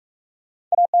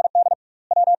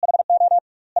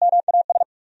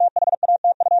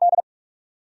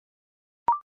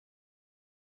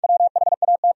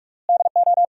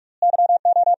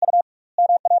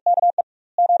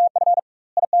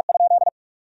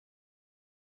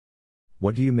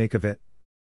 What do you make of it?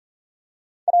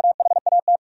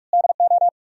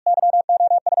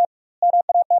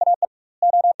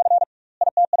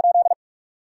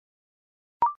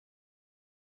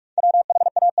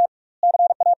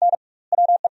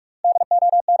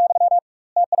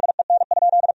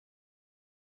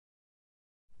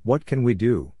 What can we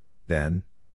do, then?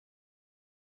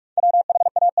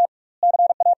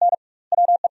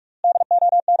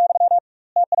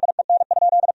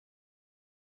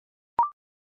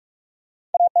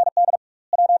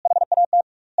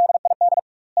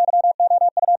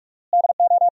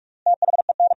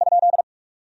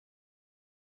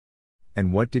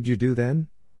 And what did you do then?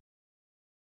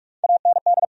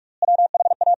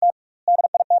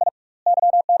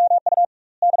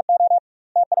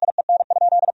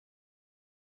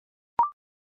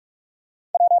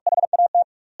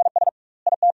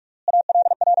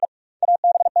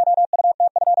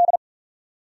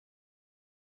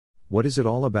 What is it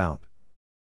all about?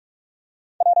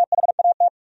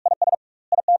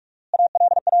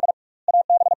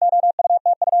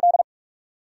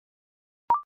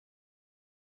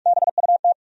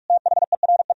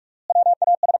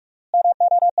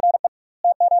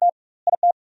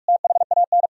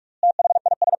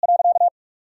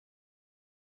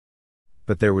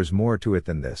 But there was more to it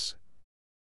than this.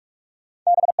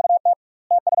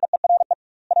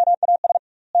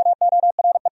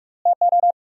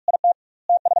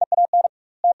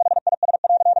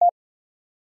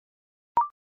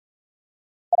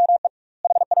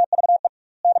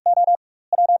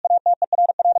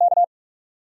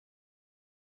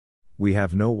 We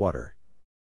have no water.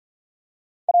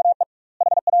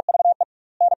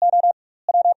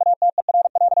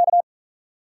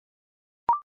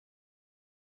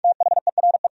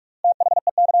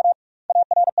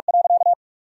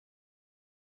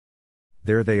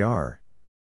 There they are.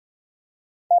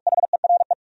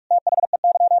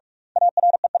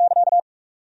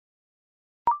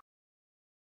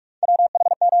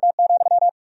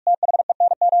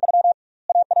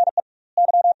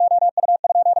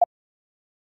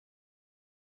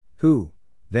 Who,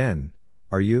 then,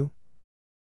 are you?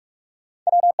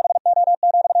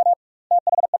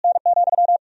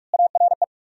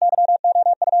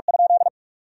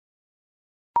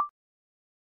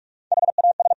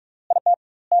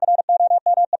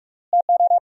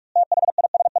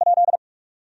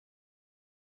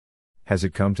 Has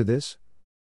it come to this?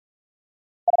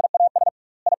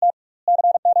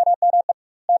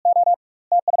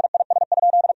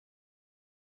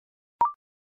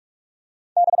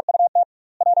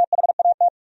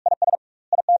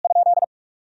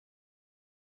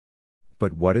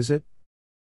 But what is it?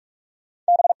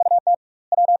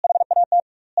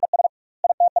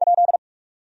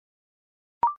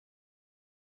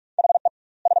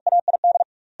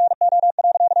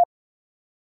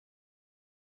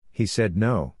 He said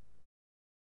no.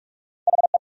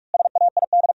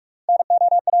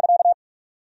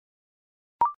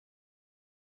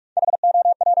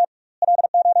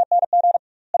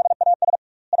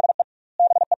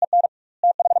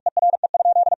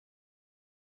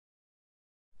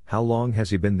 How long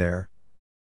has he been there?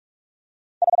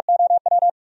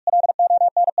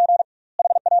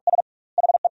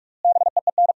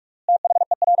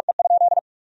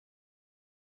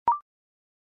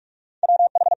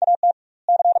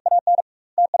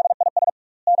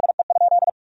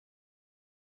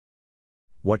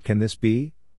 What can this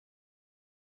be?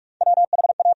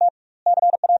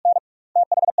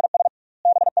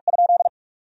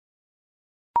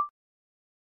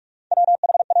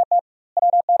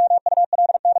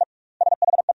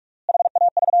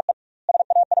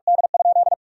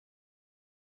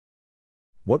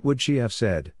 What would she have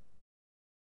said?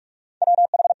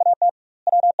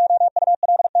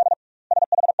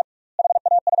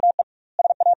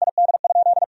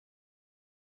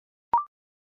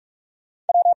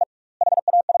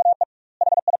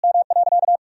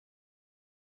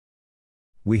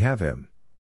 We have him.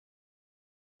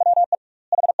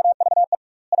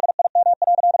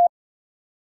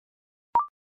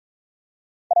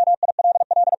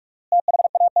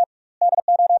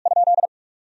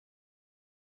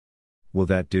 Will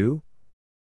that do?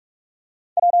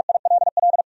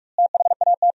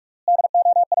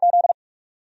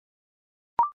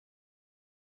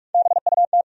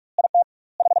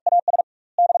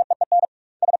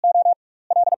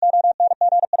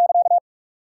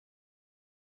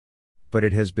 But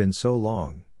it has been so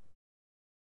long.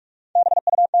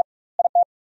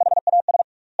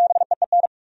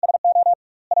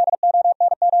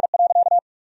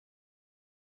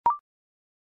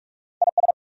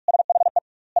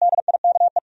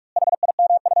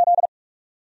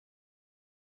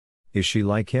 Is she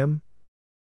like him?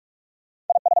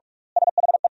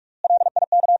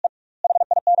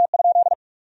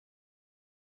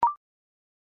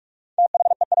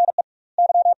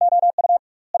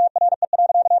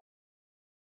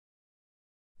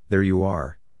 There you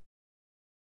are.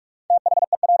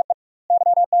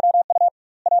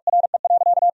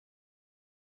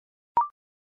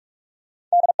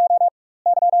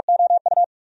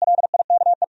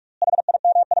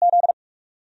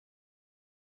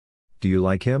 Do you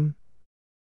like him?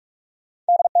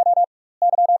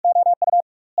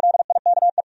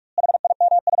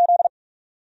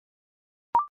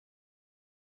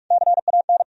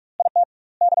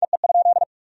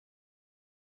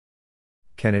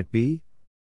 Can it be?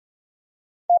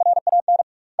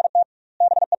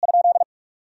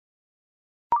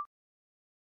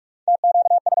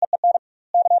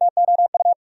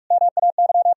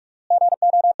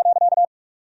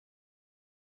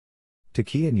 To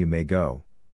key and you may go.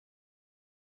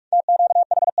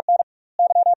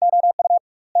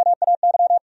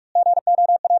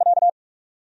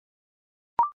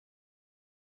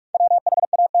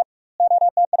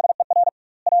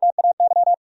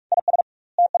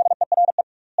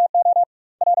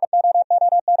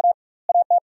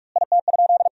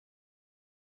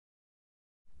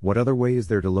 What other way is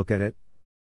there to look at it?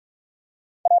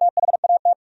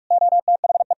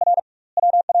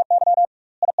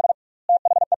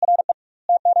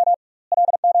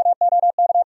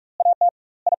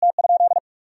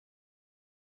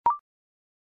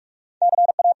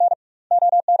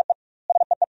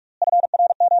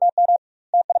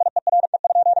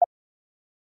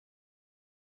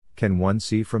 Can one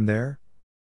see from there?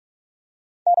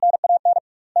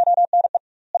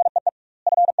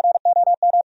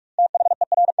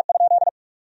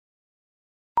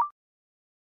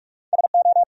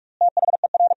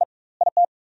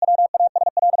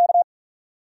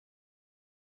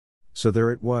 So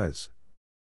there it was.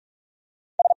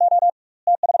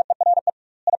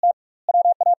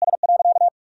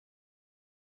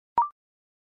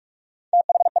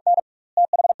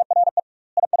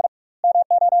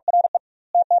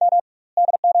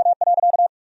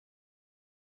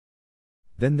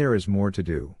 Then there is more to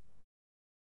do.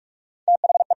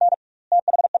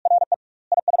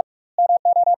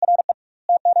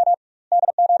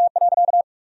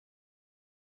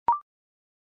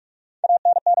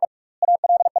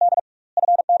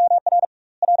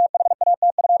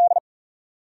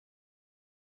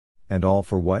 And all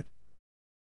for what?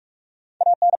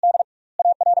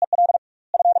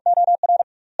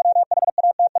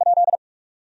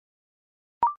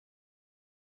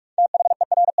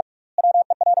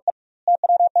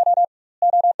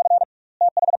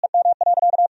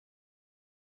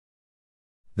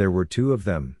 There were two of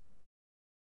them.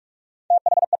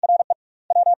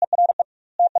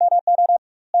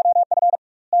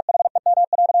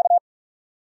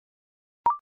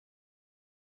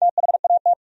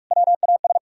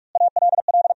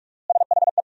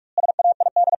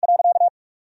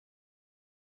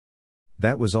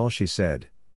 That was all she said.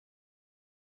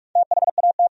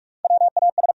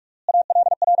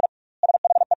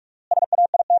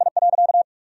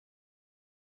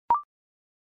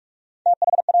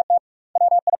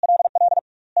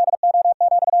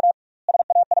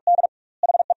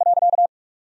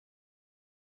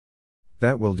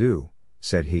 That will do,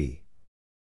 said he.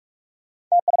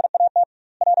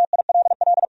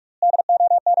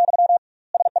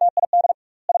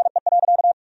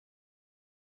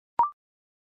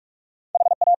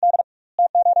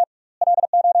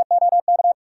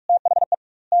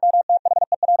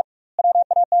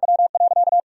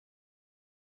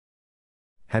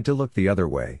 Had to look the other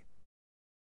way.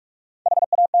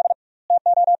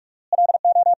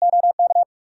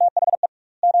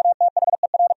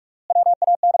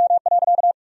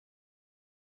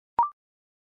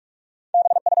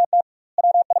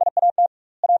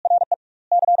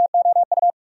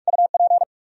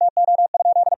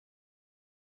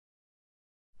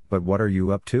 But what are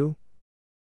you up to?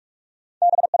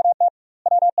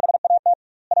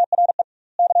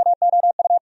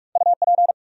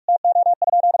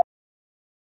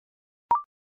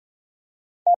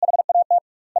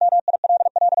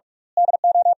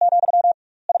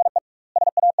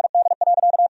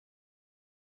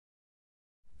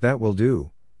 That will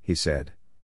do, he said.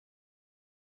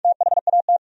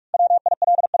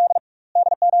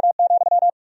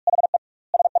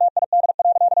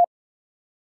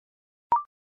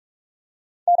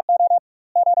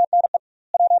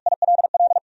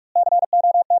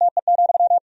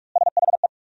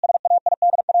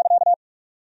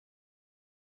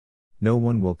 No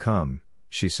one will come,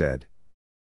 she said.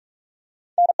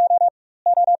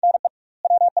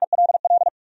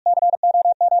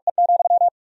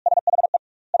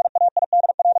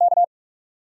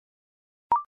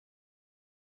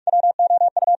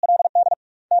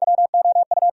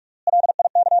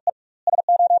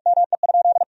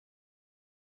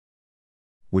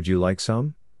 Would you like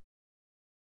some?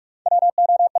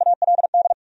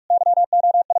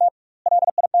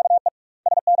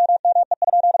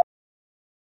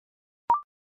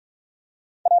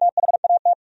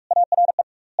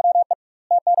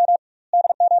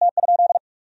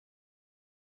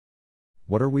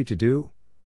 What are we to do?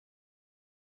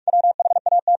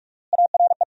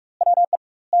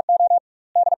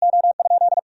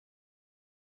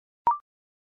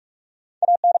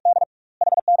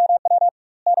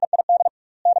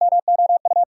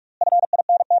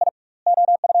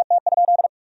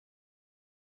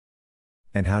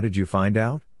 And how did you find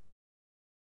out?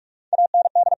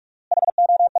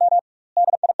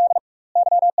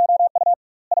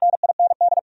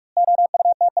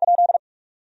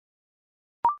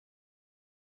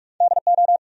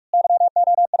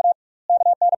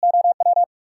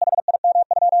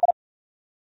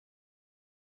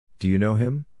 Do you know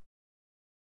him?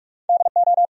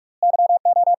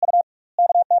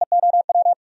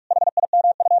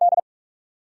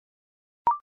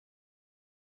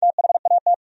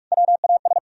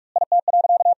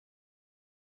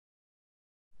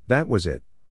 That was it.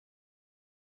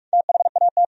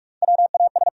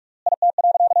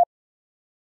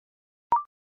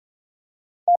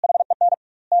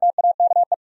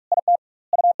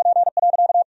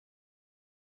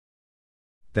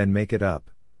 Then make it up.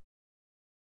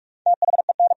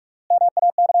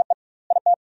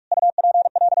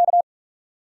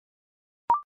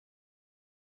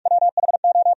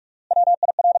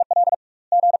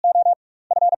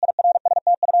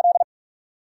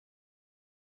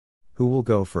 Who will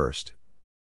go first?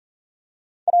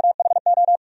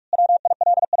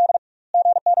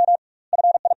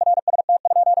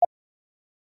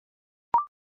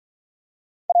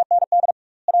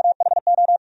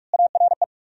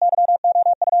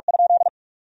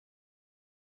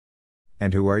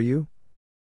 And who are you?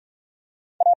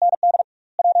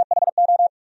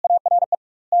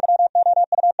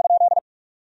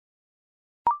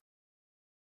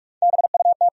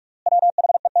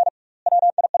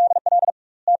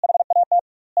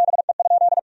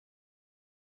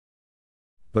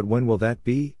 But when will that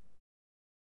be?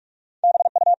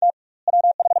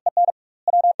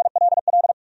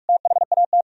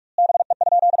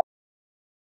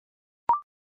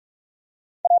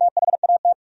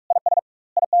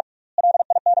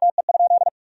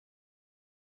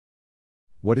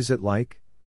 What is it like?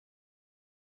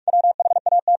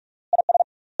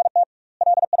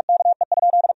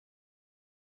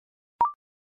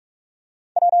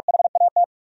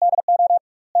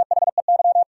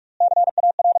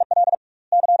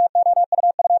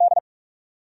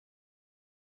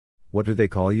 What do they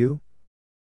call you?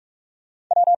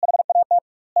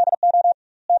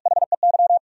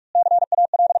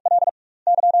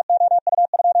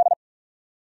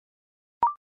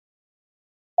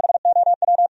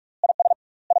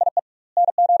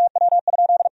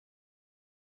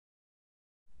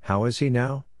 How is he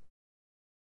now?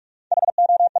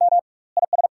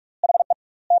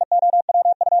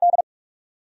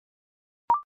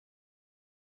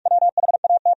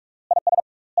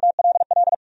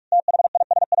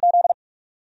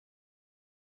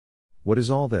 What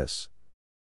is all this?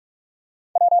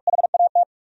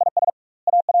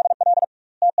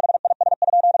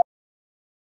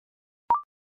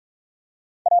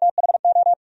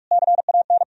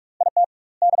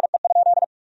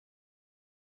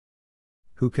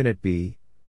 Who can it be?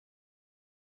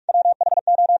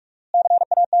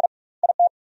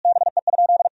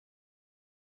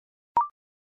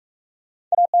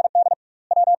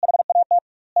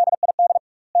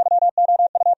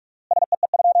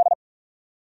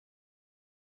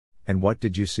 And what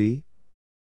did you see?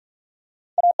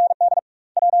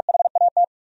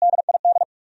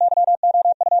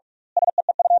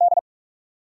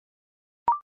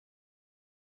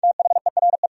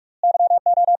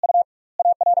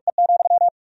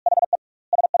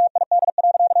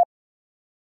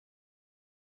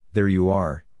 There you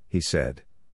are, he said.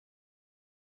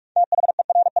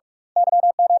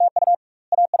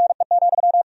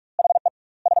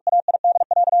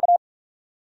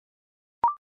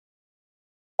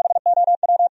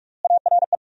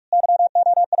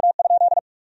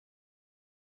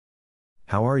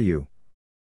 How are you?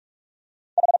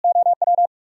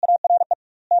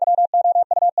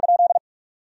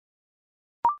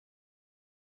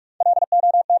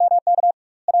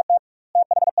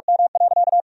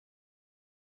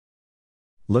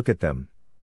 Look at them.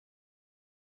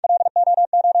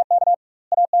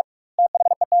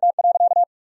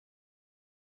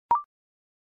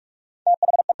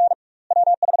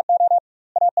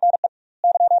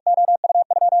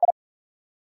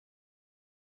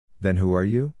 Then who are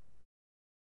you?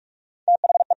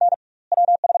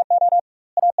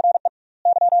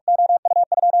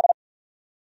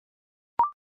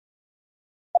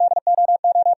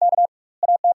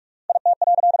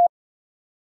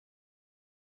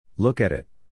 Look at it.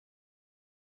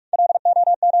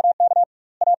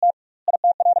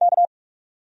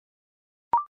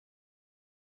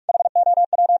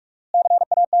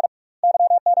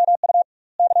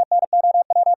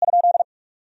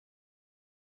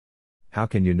 How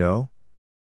can you know?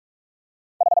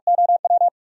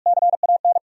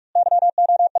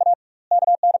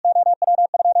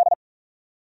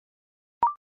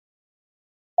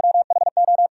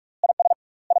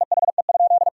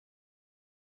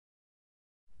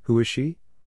 Who is she?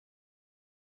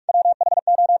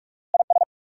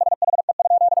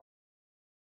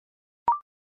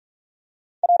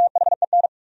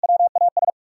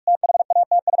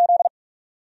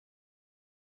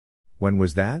 When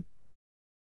was that?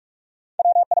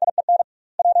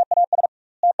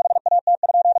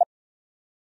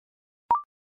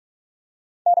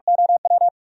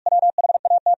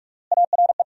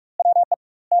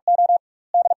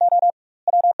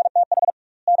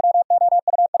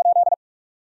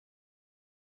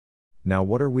 Now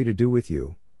what are we to do with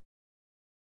you?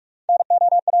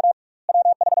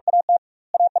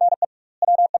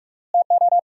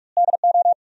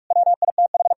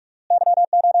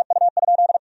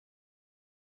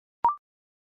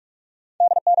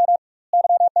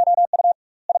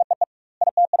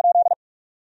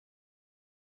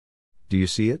 Do you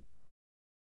see it?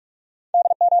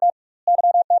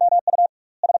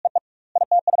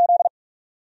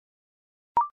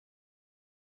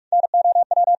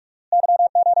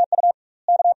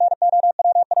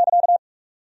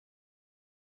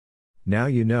 Now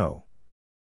you know.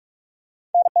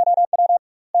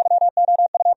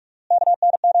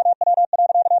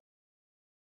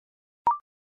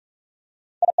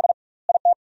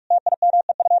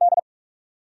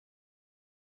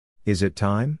 Is it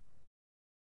time?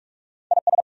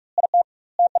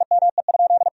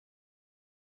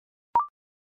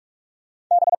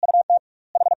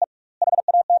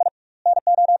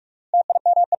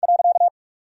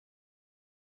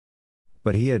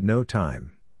 But he had no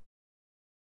time.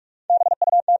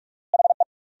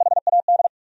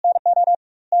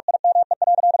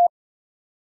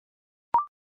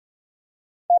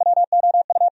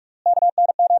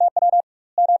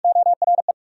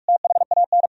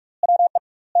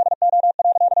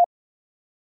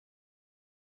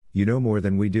 You know more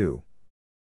than we do.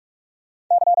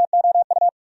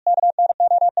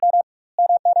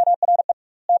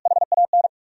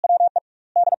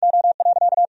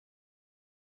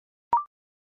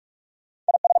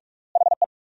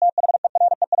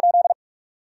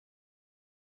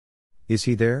 Is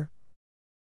he there?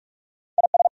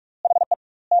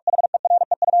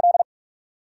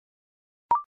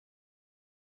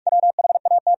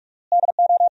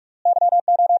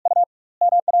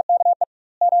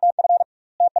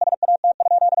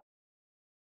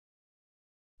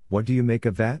 What do you make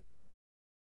of that?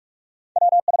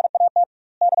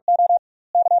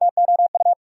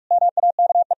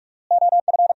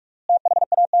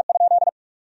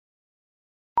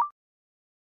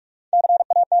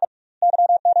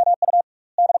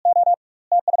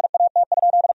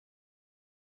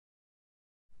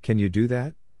 Can you do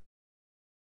that?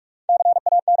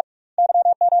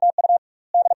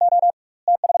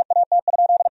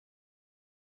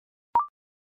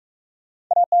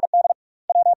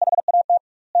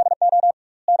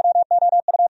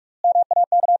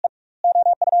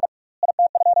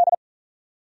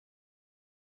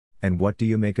 And what do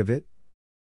you make of it?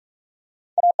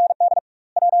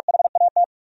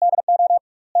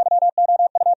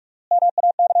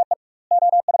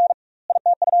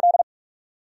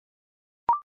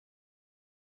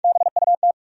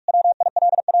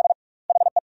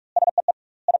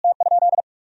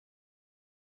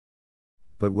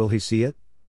 But will he see it?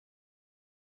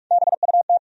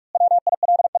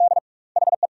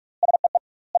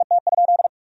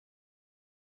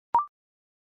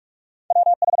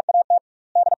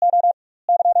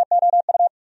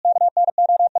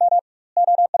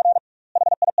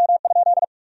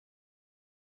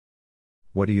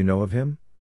 What do you know of him?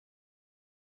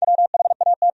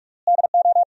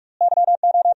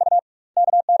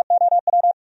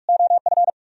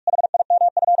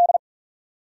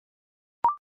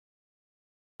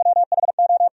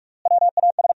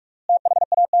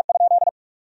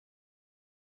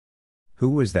 Who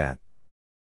was that?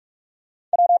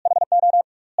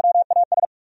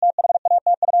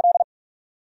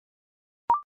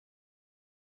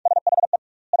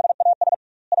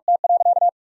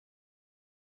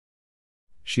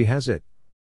 She has it.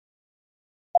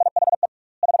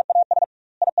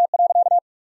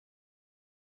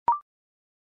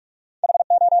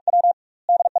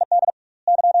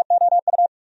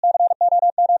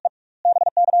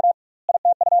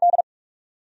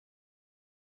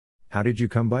 How did you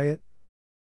come by it?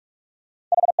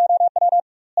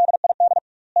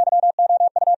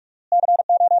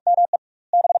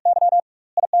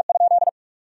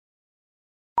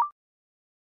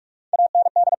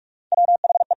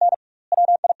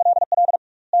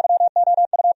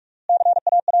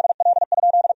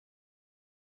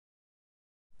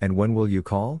 And when will you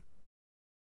call?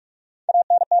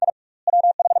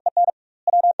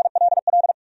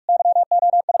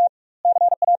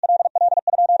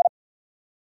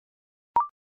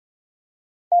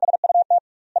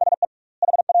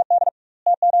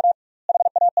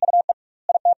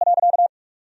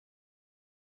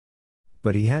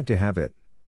 But he had to have it.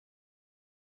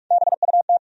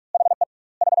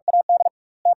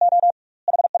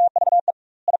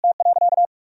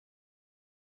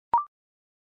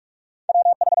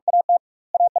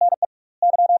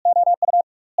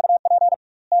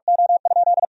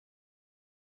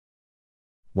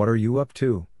 What are you up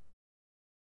to?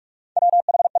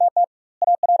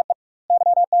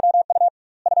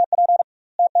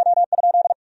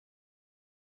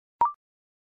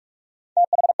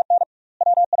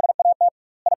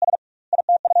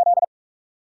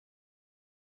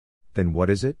 Then what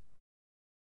is it?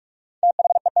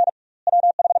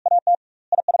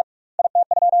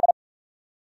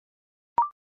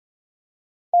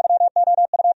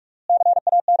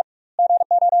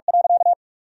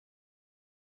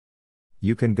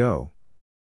 You can go.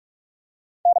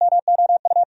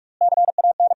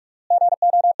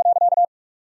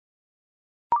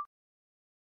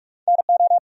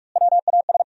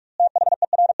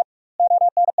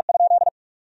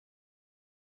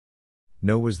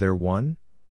 No, was there one?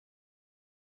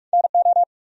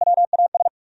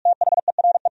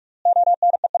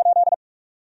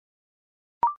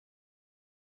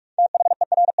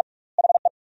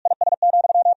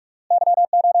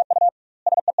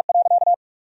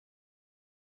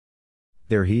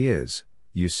 There he is,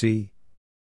 you see.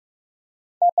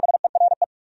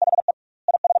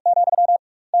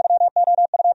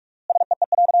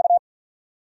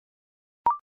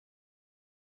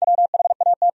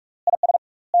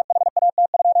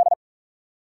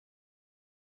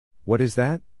 What is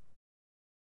that?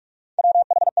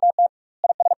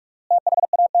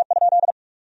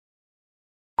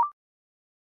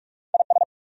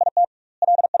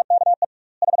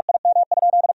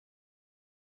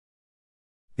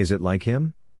 Is it like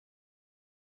him?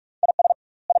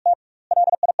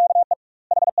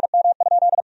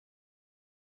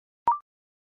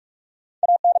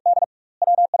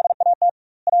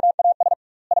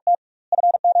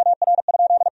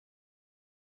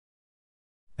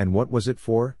 And what was it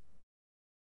for?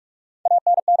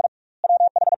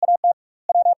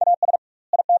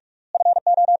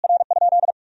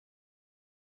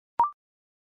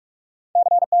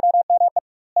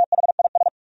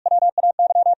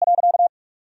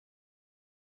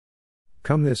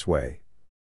 Come this way.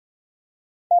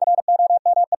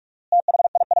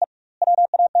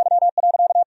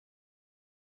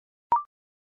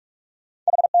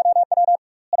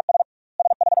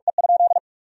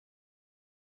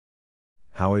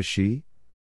 How is she?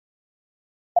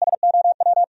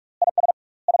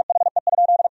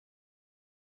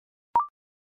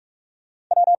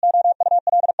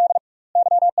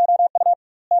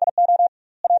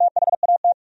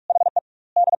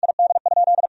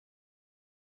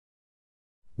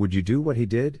 Would you do what he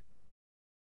did?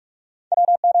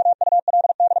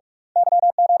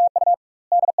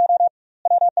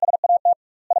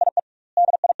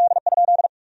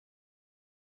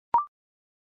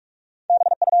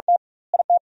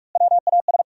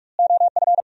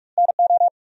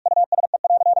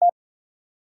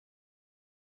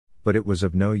 But it was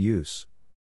of no use.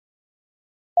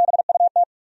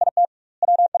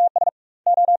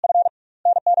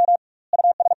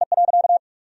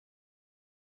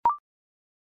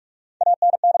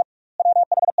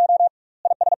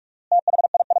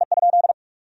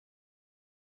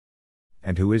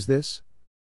 And who is this?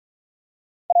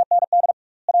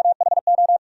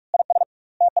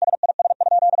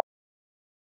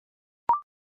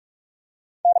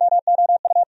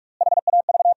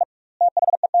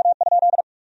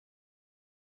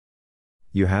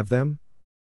 You have them?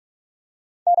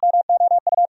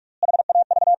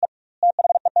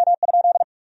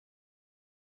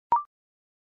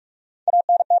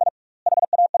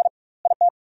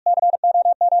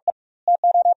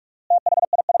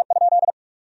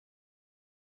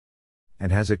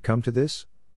 And has it come to this?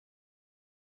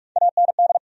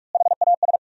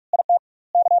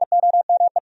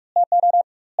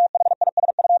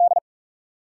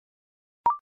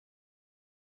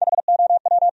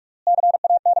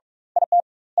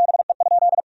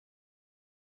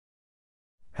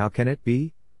 How can it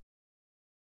be?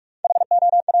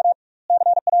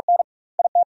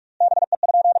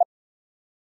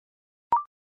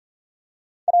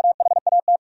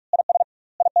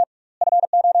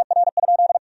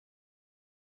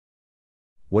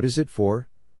 What is it for?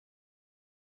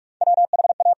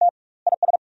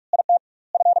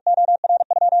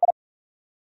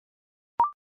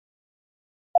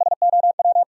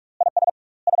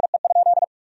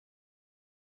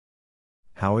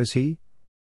 How is he?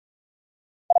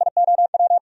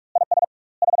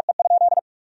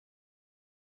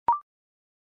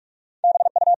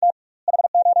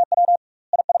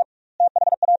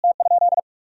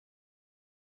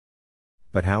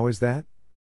 But how is that?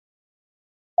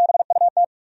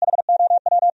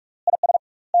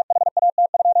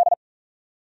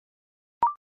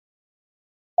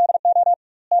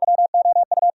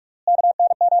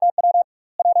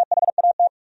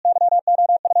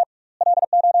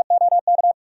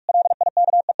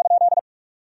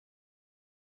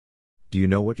 Do you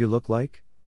know what you look like?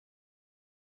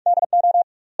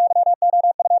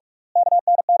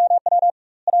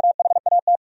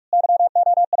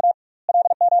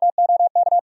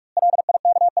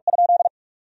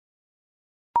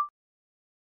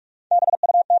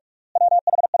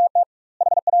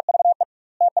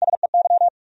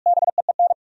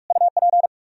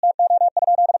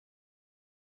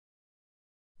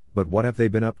 But what have they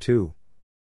been up to?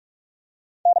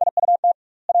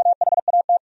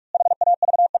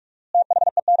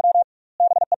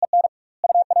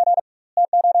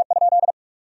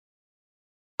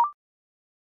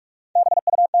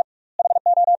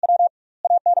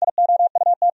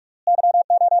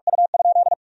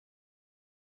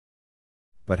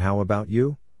 But how about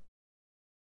you?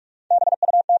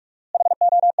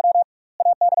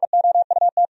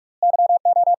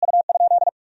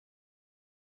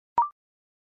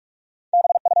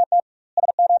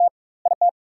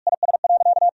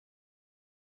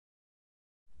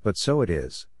 But so it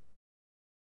is.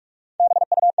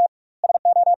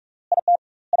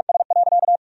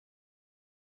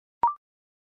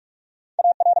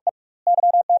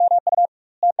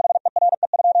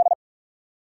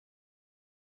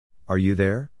 Are you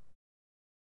there?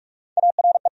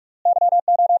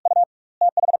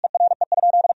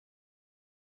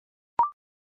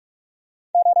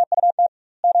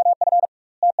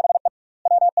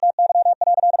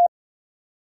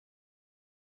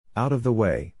 Out of the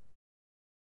way.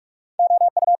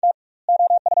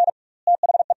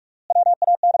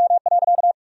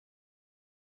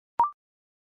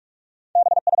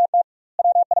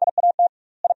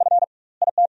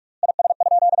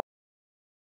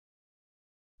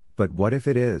 But what if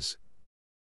it is?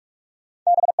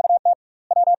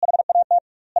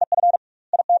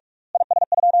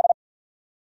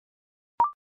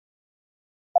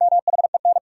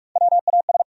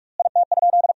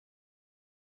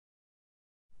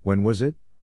 When was it?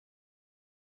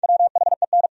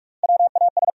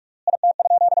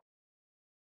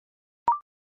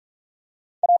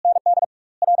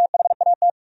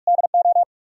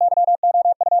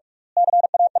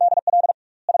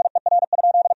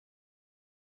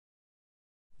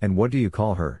 And what do you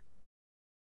call her?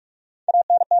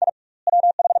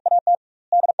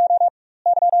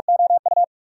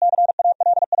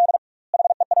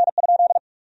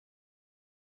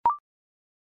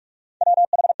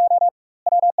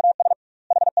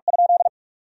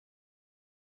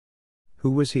 Who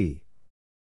was he?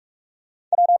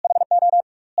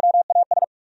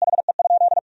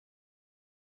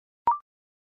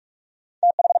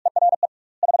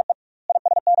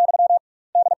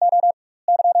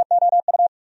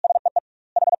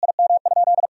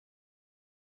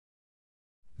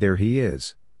 There he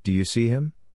is. Do you see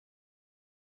him?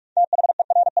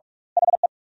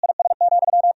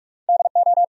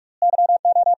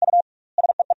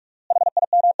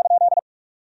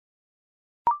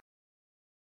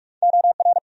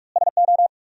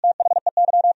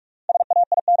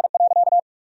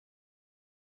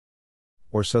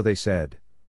 Or so they said.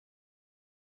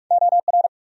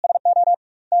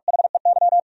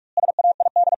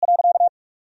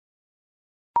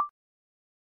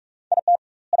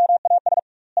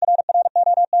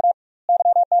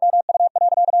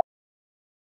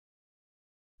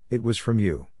 It was from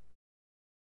you.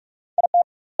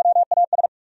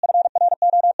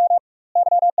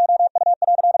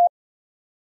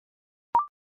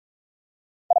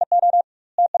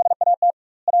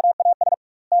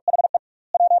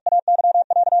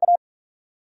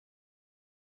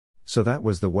 So that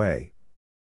was the way.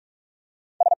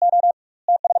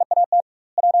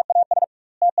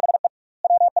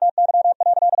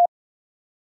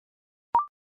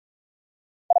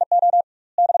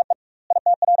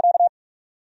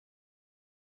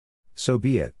 So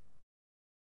be it.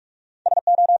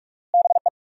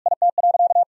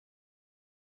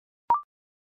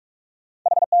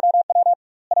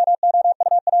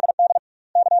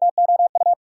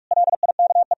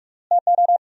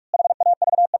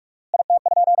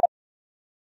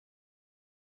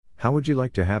 How would you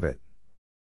like to have it?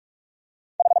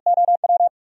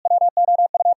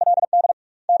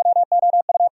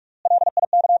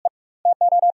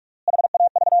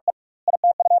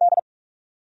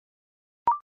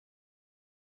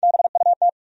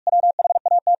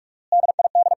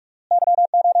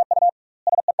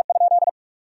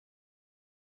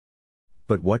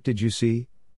 But what did you see?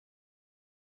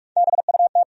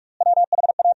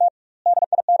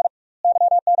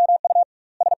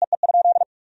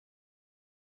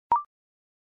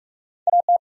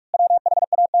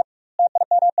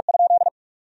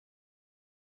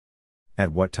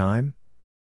 At what time?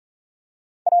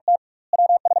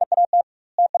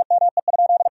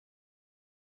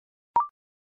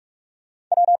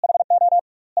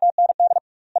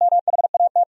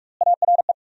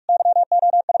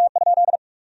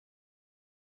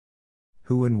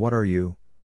 Who and what are you?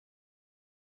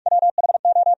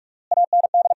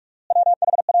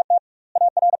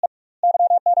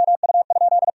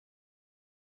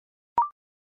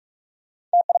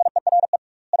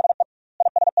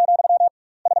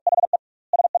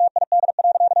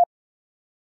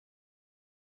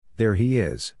 There he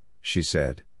is, she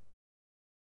said.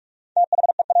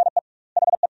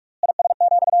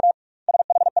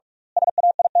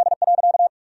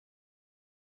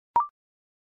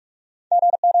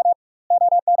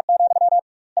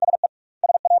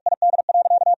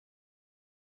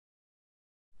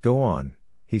 Go on,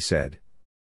 he said.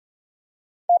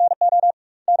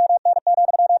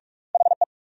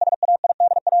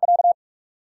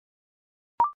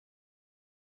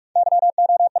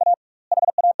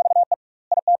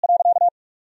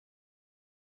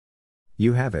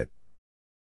 You have it.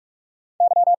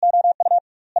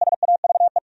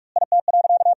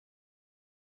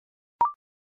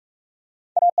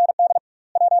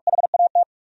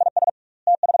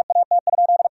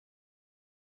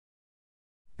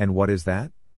 And what is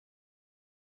that?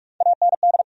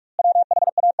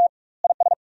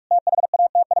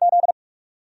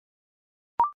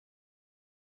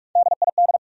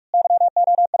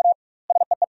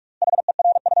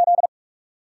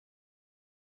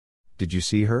 Did you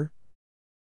see her?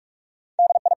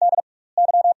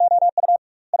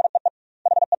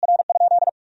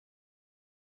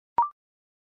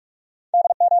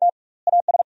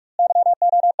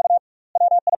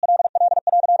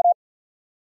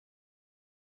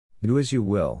 Do as you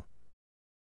will.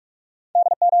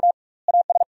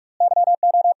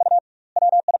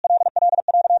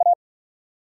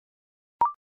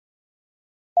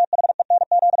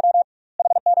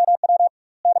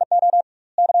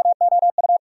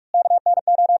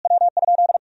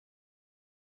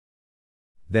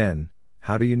 Then,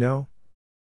 how do you know?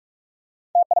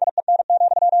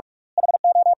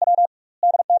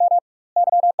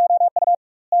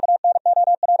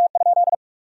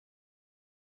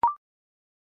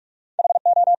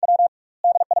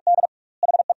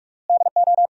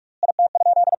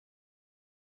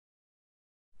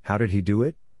 How did he do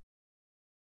it?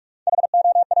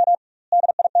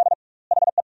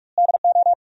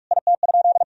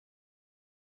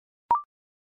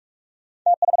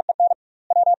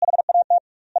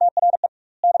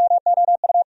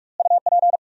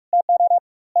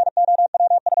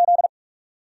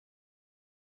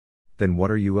 Then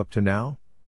what are you up to now?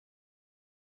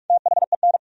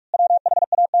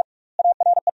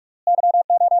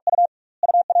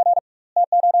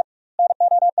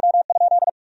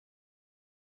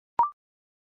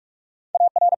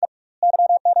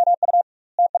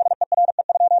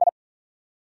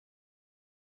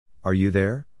 Are you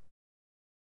there?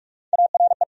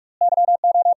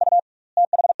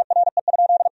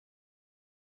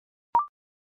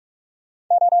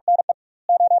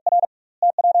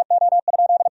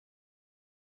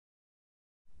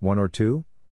 One or two?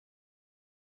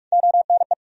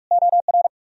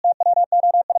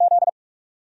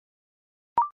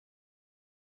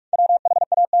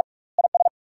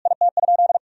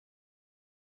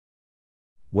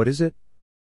 What is it?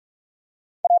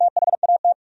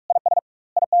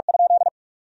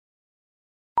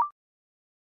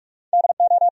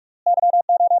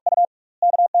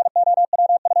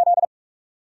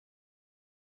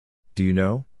 Do you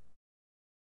know?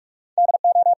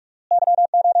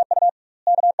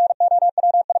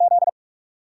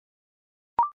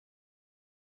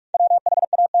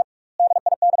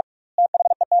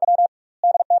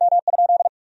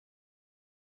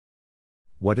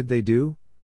 What did they do?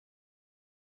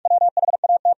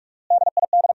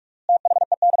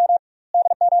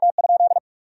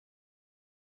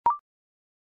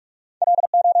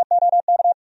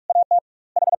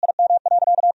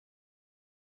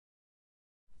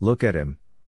 Look at him.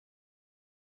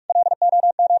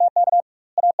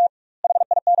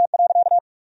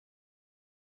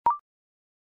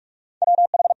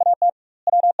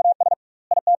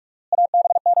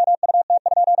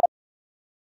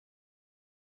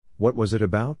 What was it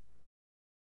about?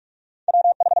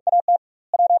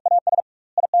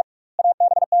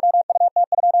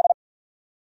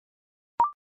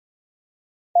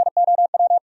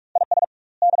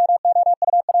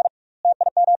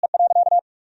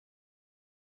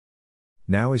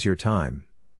 Now is your time.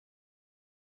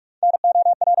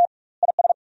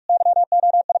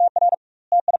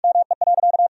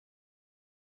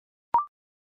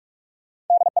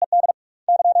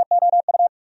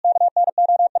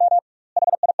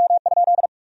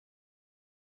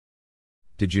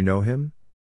 Did you know him?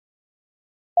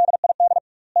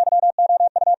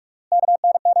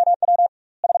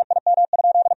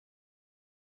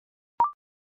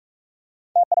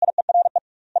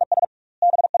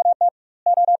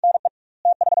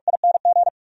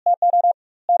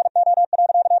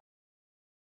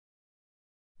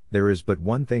 There is but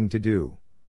one thing to do.